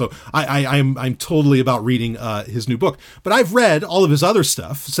recommendations more on. So I'm totally about reading his new book, but I've read all of his other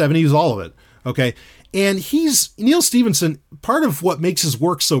stuff, 70s, all of it. Okay. And Neal Stephenson, part of what makes his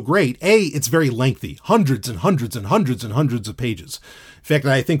work so great, it's very lengthy, hundreds and hundreds and hundreds and hundreds of pages. In fact,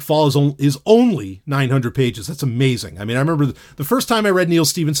 I think Fall is only 900 pages. That's amazing. I remember the first time I read Neal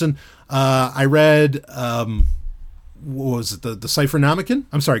Stephenson, I read, what was it, the Cyphernomicon?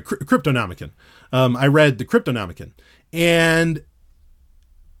 I'm sorry, Cryptonomicon. I read the Cryptonomicon. And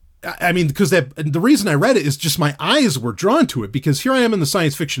because the reason I read it is just my eyes were drawn to it, because here I am in the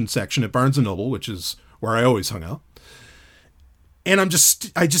science fiction section at Barnes & Noble, which is where I always hung out. And I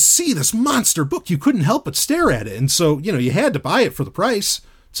just see this monster book. You couldn't help but stare at it. And so, you had to buy it for the price.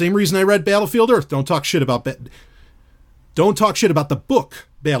 Same reason I read Battlefield Earth. Don't talk shit about the book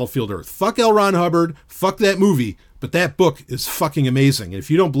Battlefield Earth. Fuck L. Ron Hubbard. Fuck that movie. But that book is fucking amazing. And if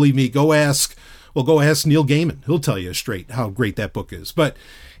you don't believe me, go ask Neil Gaiman. He'll tell you straight how great that book is. But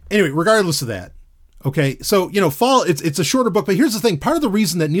anyway, regardless of that, okay, so, Fall, it's a shorter book, but here's the thing. Part of the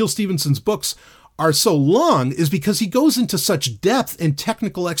reason that Neal Stephenson's books are so long is because he goes into such depth and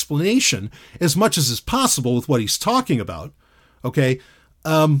technical explanation as much as is possible with what he's talking about, okay,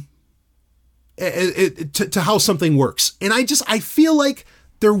 to how something works. And I feel like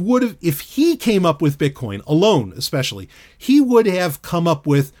there would have, if he came up with Bitcoin alone, especially, he would have come up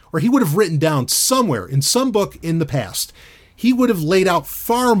with, or he would have written down somewhere in some book in the past, he would have laid out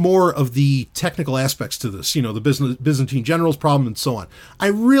far more of the technical aspects to this, the Byzantine generals problem and so on. I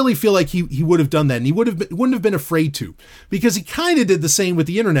really feel like he would have done that, and he wouldn't have been afraid to, because he kind of did the same with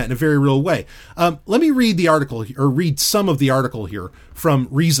the internet in a very real way. Let me read the article, or read some of the article here from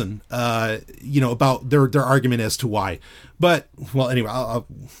Reason, about their argument as to why. But, well, anyway,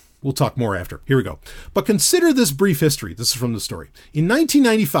 we'll talk more after. Here we go. But consider this brief history. This is from the story. In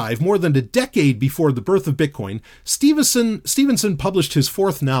 1995, more than a decade before the birth of Bitcoin, Stevenson published his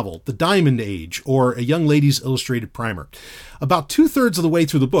fourth novel, The Diamond Age, or A Young Lady's Illustrated Primer. About 2/3 of the way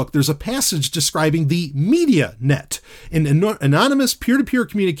through the book, there's a passage describing the MediaNet, an anonymous peer-to-peer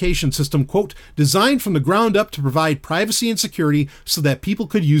communication system, quote, designed from the ground up to provide privacy and security so that people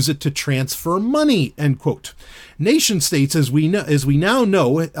could use it to transfer money, end quote. Nation states, as we now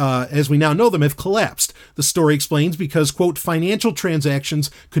know them, have collapsed. The story explains because, quote, financial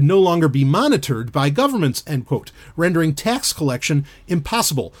transactions could no longer be monitored by governments, end quote, rendering tax collection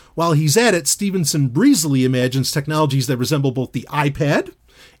impossible. While he's at it, Stevenson breezily imagines technologies that resemble both the iPad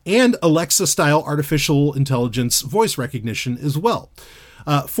and Alexa-style artificial intelligence voice recognition as well.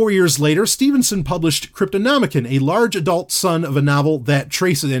 4 years later, Stevenson published Cryptonomicon, a large adult son of a novel that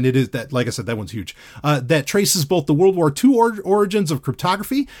traces, and it is that, like I said, that one's huge, that traces both the World War II origins of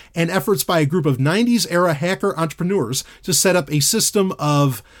cryptography and efforts by a group of 90s era hacker entrepreneurs to set up a system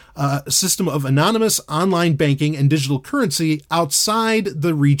of anonymous online banking and digital currency outside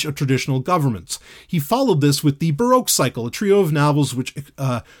the reach of traditional governments. He followed this with the Baroque Cycle, a trio of novels which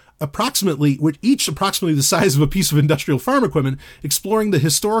approximately the size of a piece of industrial farm equipment, exploring the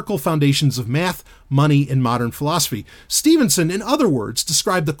historical foundations of math, money, and modern philosophy. Stevenson, in other words,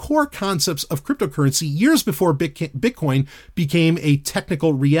 described the core concepts of cryptocurrency years before Bitcoin became a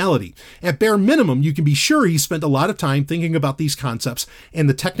technical reality. At bare minimum, you can be sure he spent a lot of time thinking about these concepts and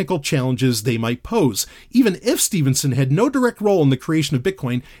the technical challenges they might pose. Even if Stevenson had no direct role in the creation of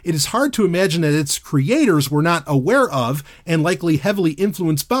Bitcoin, it is hard to imagine that its creators were not aware of and likely heavily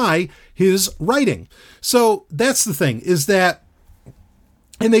influenced by his writing. So that's the thing, is that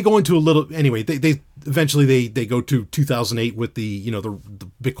And they go into a little, anyway, they eventually they go to 2008 with the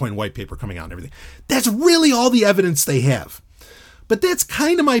Bitcoin white paper coming out and everything. That's really all the evidence they have. But that's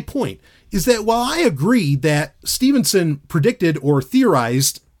kind of my point, is that while I agree that Stephenson predicted or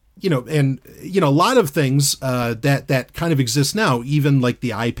theorized, a lot of things that kind of exist now, even like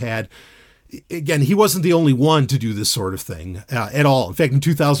the iPad, again, he wasn't the only one to do this sort of thing at all. In fact, in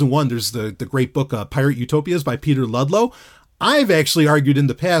 2001, there's the great book, Pirate Utopias by Peter Ludlow. I've actually argued in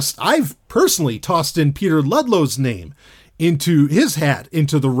the past, I've personally tossed in Peter Ludlow's name into his hat,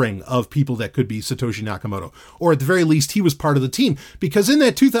 into the ring of people that could be Satoshi Nakamoto, or at the very least, he was part of the team. Because in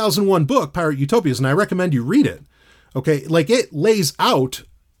that 2001 book, Pirate Utopias, and I recommend you read it, okay, like it lays out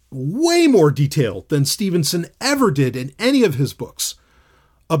way more detail than Stephenson ever did in any of his books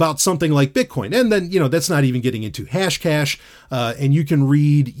about something like Bitcoin. And then, that's not even getting into Hashcash. And you can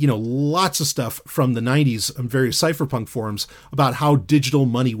read, lots of stuff from the 90s on various cypherpunk forums about how digital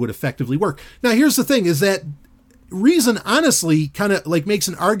money would effectively work. Now, here's the thing, is that Reason honestly kind of like makes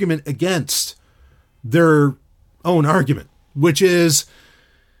an argument against their own argument, which is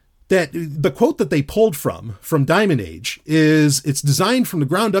that the quote that they pulled from Diamond Age is, it's designed from the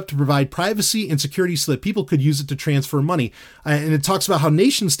ground up to provide privacy and security so that people could use it to transfer money. And it talks about how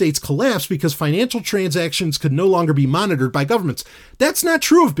nation states collapsed because financial transactions could no longer be monitored by governments. That's not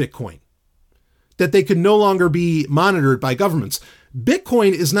true of Bitcoin, that they could no longer be monitored by governments.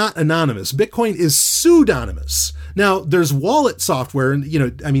 Bitcoin is not anonymous. Bitcoin is pseudonymous. Now, there's wallet software,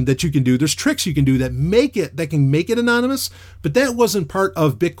 that you can do. There's tricks you can do that can make it anonymous, but that wasn't part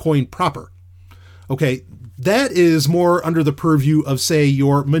of Bitcoin proper. Okay, that is more under the purview of, say,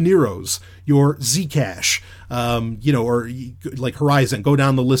 your Moneros, your Zcash, or like Horizon. Go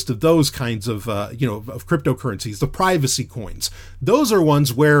down the list of those kinds of, of cryptocurrencies, the privacy coins. Those are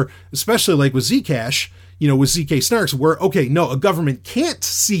ones where, especially like with Zcash, with ZK Snarks, where, okay, no, a government can't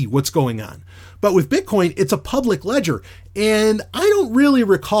see what's going on. But with Bitcoin, it's a public ledger. And I don't really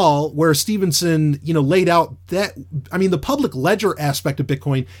recall where Stephenson, laid out that. I mean, the public ledger aspect of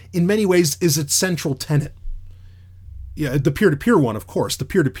Bitcoin in many ways is its central tenet. Yeah, the peer-to-peer one, of course, the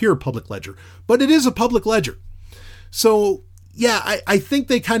peer-to-peer public ledger. But it is a public ledger. So, yeah, I think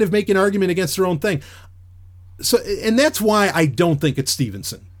they kind of make an argument against their own thing. So, and that's why I don't think it's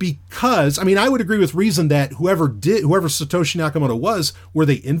Stephenson, because, I would agree with Reason that whoever Satoshi Nakamoto was, were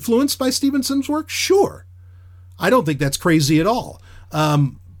they influenced by Stephenson's work? Sure. I don't think that's crazy at all.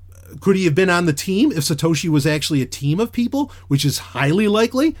 Could he have been on the team if Satoshi was actually a team of people, which is highly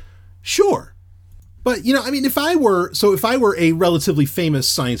likely? Sure. But, if I were a relatively famous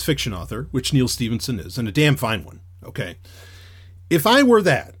science fiction author, which Neal Stephenson is, and a damn fine one, okay, if I were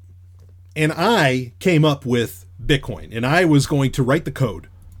that, and I came up with Bitcoin, and I was going to write the code,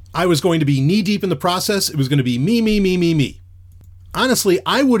 I was going to be knee-deep in the process, it was going to be me. Honestly,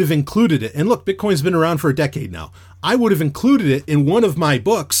 I would have included it, and look, Bitcoin's been around for a decade now, I would have included it in one of my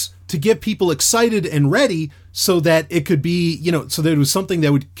books to get people excited and ready so that it could be, so that it was something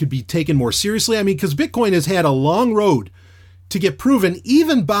that could be taken more seriously. Because Bitcoin has had a long road to get proven,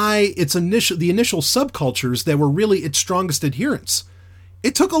 even by the initial subcultures that were really its strongest adherents.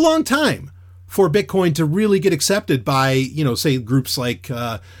 It took a long time for Bitcoin to really get accepted by, say groups like,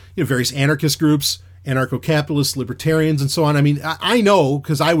 various anarchist groups, anarcho-capitalists, libertarians, and so on. I know,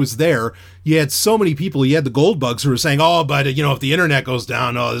 because I was there, you had so many people, you had the gold bugs who were saying, oh, but, if the internet goes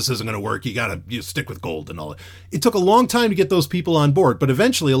down, this isn't going to work. You got to stick with gold and all that. It took a long time to get those people on board, but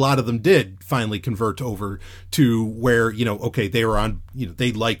eventually a lot of them did finally convert over to where, okay, they were on,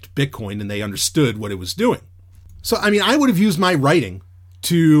 they liked Bitcoin and they understood what it was doing. So, I would have used my writing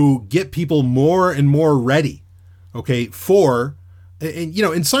to get people more and more ready, okay,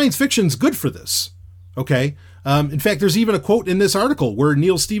 and science fiction's good for this, okay? In fact, there's even a quote in this article where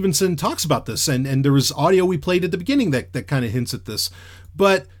Neal Stephenson talks about this, and there was audio we played at the beginning that kind of hints at this.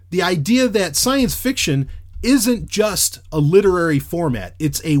 But the idea that science fiction isn't just a literary format,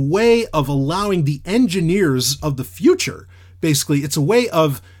 it's a way of allowing the engineers of the future, basically, it's a way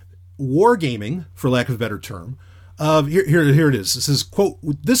of wargaming, for lack of a better term. Here it is. This is, quote,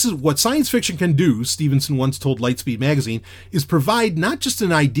 "This is what science fiction can do," Stephenson once told Lightspeed magazine, "is provide not just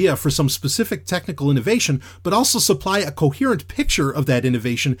an idea for some specific technical innovation, but also supply a coherent picture of that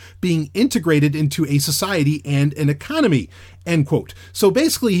innovation being integrated into a society and an economy," end quote. So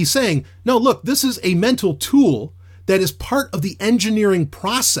basically he's saying, no, look, this is a mental tool that is part of the engineering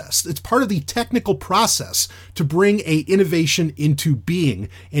process. It's part of the technical process to bring a innovation into being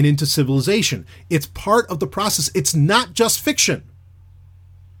and into civilization. It's part of the process. It's not just fiction.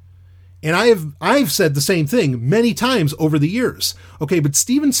 And I've said the same thing many times over the years. Okay, but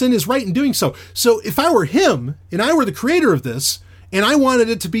Stephenson is right in doing so. So if I were him and I were the creator of this, And I wanted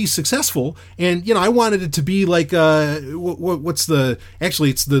it to be successful, and I wanted it to be like what's the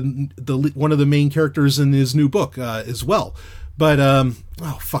it's the one of the main characters in his new book as well. But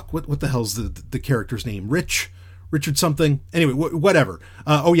what the hell's the character's name? Richard something. Anyway, whatever.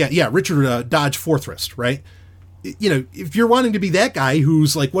 Richard Dodge Fortress, right? If you're wanting to be that guy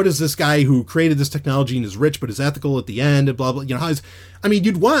who's like, what is this guy who created this technology and is rich but is ethical at the end and blah, blah,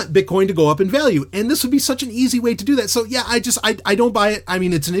 you'd want Bitcoin to go up in value. And this would be such an easy way to do that. So yeah, I don't buy it. I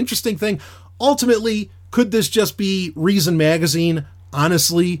mean, it's an interesting thing. Ultimately, could this just be Reason Magazine?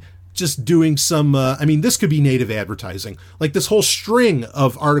 Honestly, just doing some, this could be native advertising. Like this whole string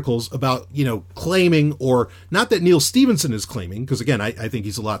of articles about, claiming, or not that Neal Stephenson is claiming, because again, I think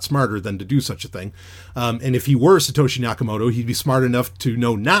he's a lot smarter than to do such a thing. And if he were Satoshi Nakamoto, he'd be smart enough to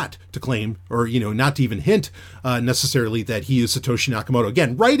know not to claim, or, not to even hint necessarily that he is Satoshi Nakamoto.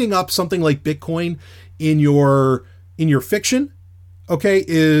 Again, writing up something like Bitcoin in your fiction, okay,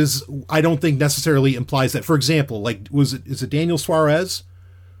 I don't think necessarily implies that. For example, like, is it Daniel Suarez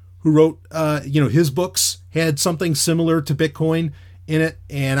who wrote, his books had something similar to Bitcoin in it.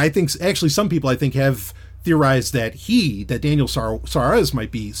 And I think actually some people have theorized that Daniel Suarez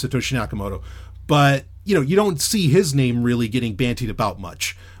might be Satoshi Nakamoto, but you don't see his name really getting bantied about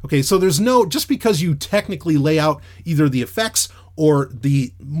much. Okay. So there's just because you technically lay out either the effects or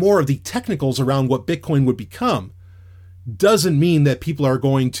the more of the technicals around what Bitcoin would become, doesn't mean that people are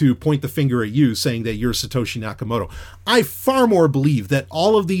going to point the finger at you saying that you're Satoshi Nakamoto. I far more believe that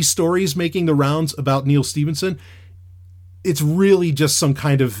all of these stories making the rounds about Neal Stephenson, it's really just some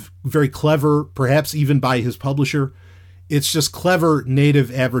kind of very clever, perhaps even by his publisher, it's just clever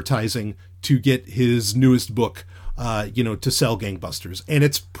native advertising to get his newest book, to sell gangbusters. And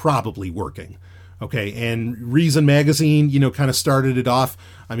it's probably working. Okay, and Reason Magazine, kind of started it off.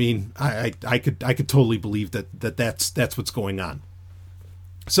 I mean, I could totally believe that's what's going on.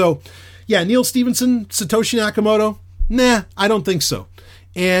 So, yeah, Neal Stephenson, Satoshi Nakamoto, nah, I don't think so.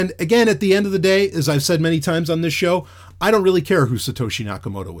 And again, at the end of the day, as I've said many times on this show, I don't really care who Satoshi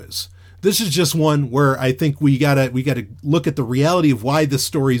Nakamoto is. This is just one where I think we gotta look at the reality of why this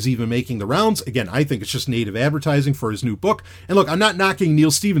story is even making the rounds. Again, I think it's just native advertising for his new book. And look, I'm not knocking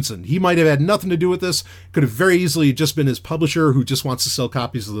Neal Stephenson. He might have had nothing to do with this. Could have very easily just been his publisher who just wants to sell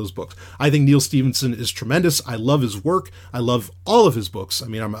copies of those books. I think Neal Stephenson is tremendous. I love his work. I love all of his books. I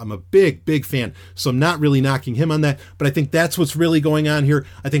mean, I'm a big, big fan. So I'm not really knocking him on that. But I think that's what's really going on here.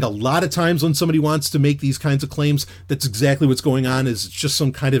 I think a lot of times when somebody wants to make these kinds of claims, that's exactly what's going on. Is it's just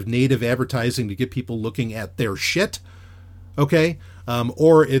some kind of native advertising to get people looking at their shit, okay?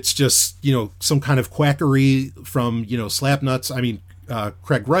 Or it's just, some kind of quackery from, Slapnuts. I mean,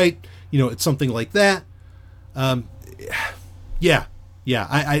 Craig Wright, it's something like that.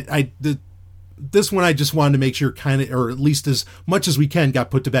 This one I just wanted to make sure kind of, or at least as much as we can,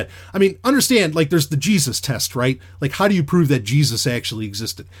 got put to bed. I mean, understand, like, there's the Jesus test, right? Like, how do you prove that Jesus actually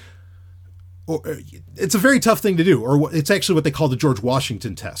existed? It's a very tough thing to do, or it's actually what they call the George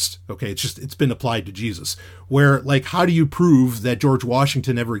Washington test. Okay. It's been applied to Jesus, where, like, how do you prove that George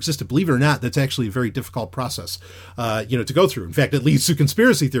Washington ever existed? Believe it or not, that's actually a very difficult process, to go through. In fact, it leads to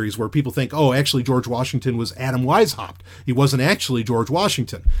conspiracy theories where people think, oh, actually George Washington was Adam Weishaupt. He wasn't actually George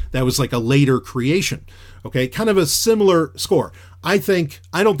Washington. That was like a later creation. Okay. Kind of a similar score. I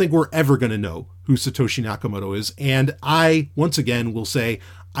don't think we're ever going to know who Satoshi Nakamoto is. And I, once again, will say,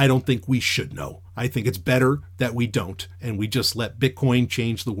 I don't think we should know. I think it's better that we don't, and we just let Bitcoin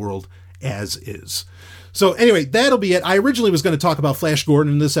change the world as is. So anyway, that'll be it. I originally was going to talk about Flash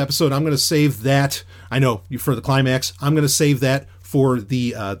Gordon in this episode. I'm going to save that. I know, for the climax. I'm going to save that for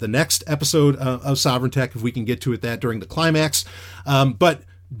the next episode of Sovereign Tech, if we can get to it that during the climax. But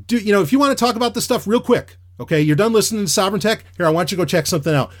if you want to talk about this stuff real quick, okay, you're done listening to Sovereign Tech. Here, I want you to go check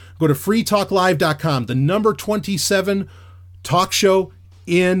something out. Go to freetalklive.com, the number 27 talk show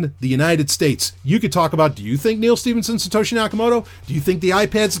in the United States. You could talk about, do you think Neal Stephenson, Satoshi Nakamoto? Do you think the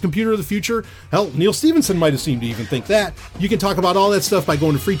iPad's the computer of the future? Hell, Neal Stephenson might have seemed to even think that. You can talk about all that stuff by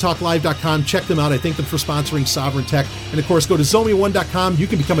going to freetalklive.com. Check them out. I thank them for sponsoring Sovereign Tech. And of course, go to Zomia1.com. You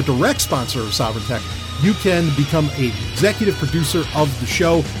can become a direct sponsor of Sovereign Tech. You can become an executive producer of the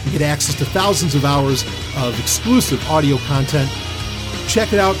show and get access to thousands of hours of exclusive audio content.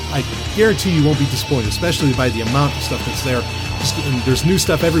 Check it out. I guarantee you won't be disappointed, especially by the amount of stuff that's there. And there's new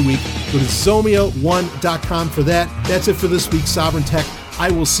stuff every week. Go to Zomia1.com for that. That's it for this week's Sovereign Tech.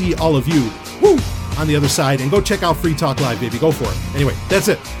 I will see all of you on the other side. And go check out Free Talk Live, baby. Go for it. Anyway, that's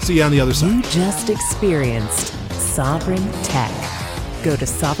it. See you on the other side. You just experienced Sovereign Tech. Go to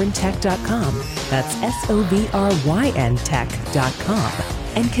sovereigntech.com. That's SOVRYN tech.com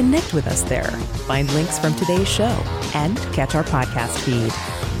and connect with us there. Find links from today's show and catch our podcast feed.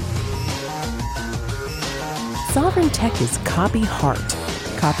 Sovereign Tech is copy heart.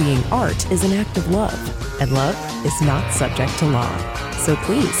 Copying art is an act of love, and love is not subject to law. So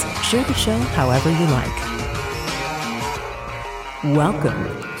please share the show however you like. Welcome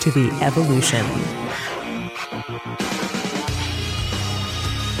to the evolution.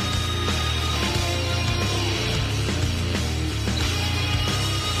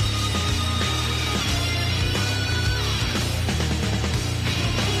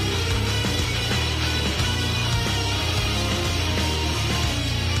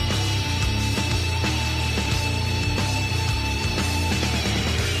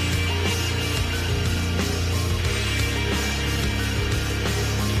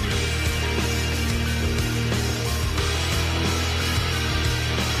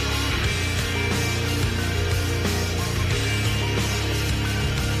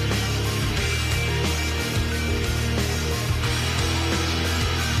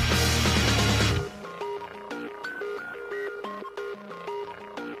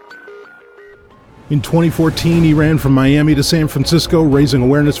 In 2014, he ran from Miami to San Francisco, raising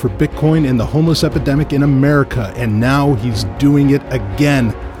awareness for Bitcoin and the homeless epidemic in America, and now he's doing it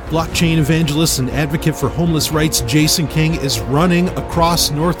again. Blockchain evangelist and advocate for homeless rights Jason King is running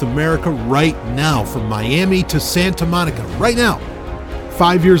across North America right now, from Miami to Santa Monica, right now.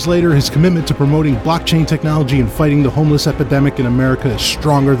 5 years later, his commitment to promoting blockchain technology and fighting the homeless epidemic in America is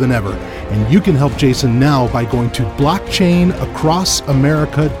stronger than ever. And you can help Jason now by going to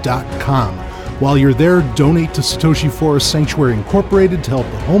blockchainacrossamerica.com. While you're there, donate to Satoshi Forest Sanctuary Incorporated to help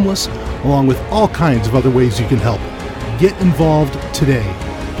the homeless, along with all kinds of other ways you can help. Get involved today.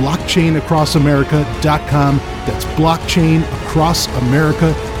 blockchainacrossamerica.com. That's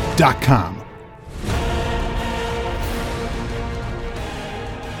blockchainacrossamerica.com.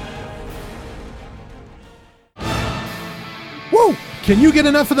 Woo! Can you get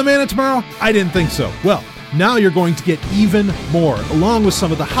enough of the Mana tomorrow? I didn't think so. Well, now you're going to get even more, along with some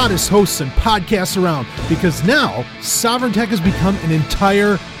of the hottest hosts and podcasts around, because now Sovereign Tech has become an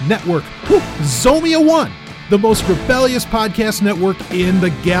entire network. Zomia One, the most rebellious podcast network in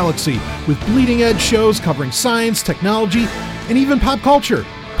the galaxy, with bleeding edge shows covering science, technology, and even pop culture.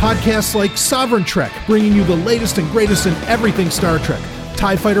 Podcasts like Sovereign Trek, bringing you the latest and greatest in everything Star Trek.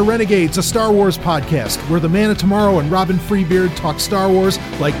 TIE Fighter Renegades, a Star Wars podcast, where the Man of Tomorrow and Robin Freebeard talk Star Wars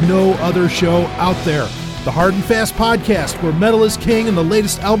like no other show out there. The Hard and Fast podcast, where metal is king, and the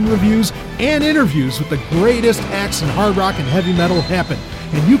latest album reviews and interviews with the greatest acts in hard rock and heavy metal happen.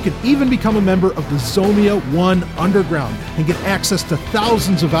 And you can even become a member of the Zomia One Underground and get access to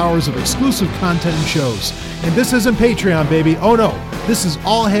thousands of hours of exclusive content and shows. And this isn't Patreon, baby. Oh no, this is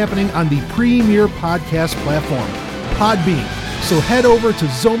all happening on the premier podcast platform, Podbean. So head over to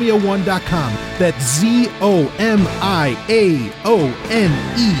Zomia1.com, that's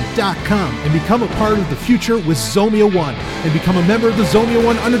ZOMIAONE.com, and become a part of the future with Zomia One, and become a member of the Zomia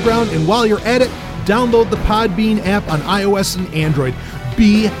One Underground. And while you're at it, download the Podbean app on iOS and Android.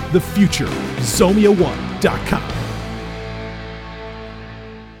 Be the future. Zomia1.com.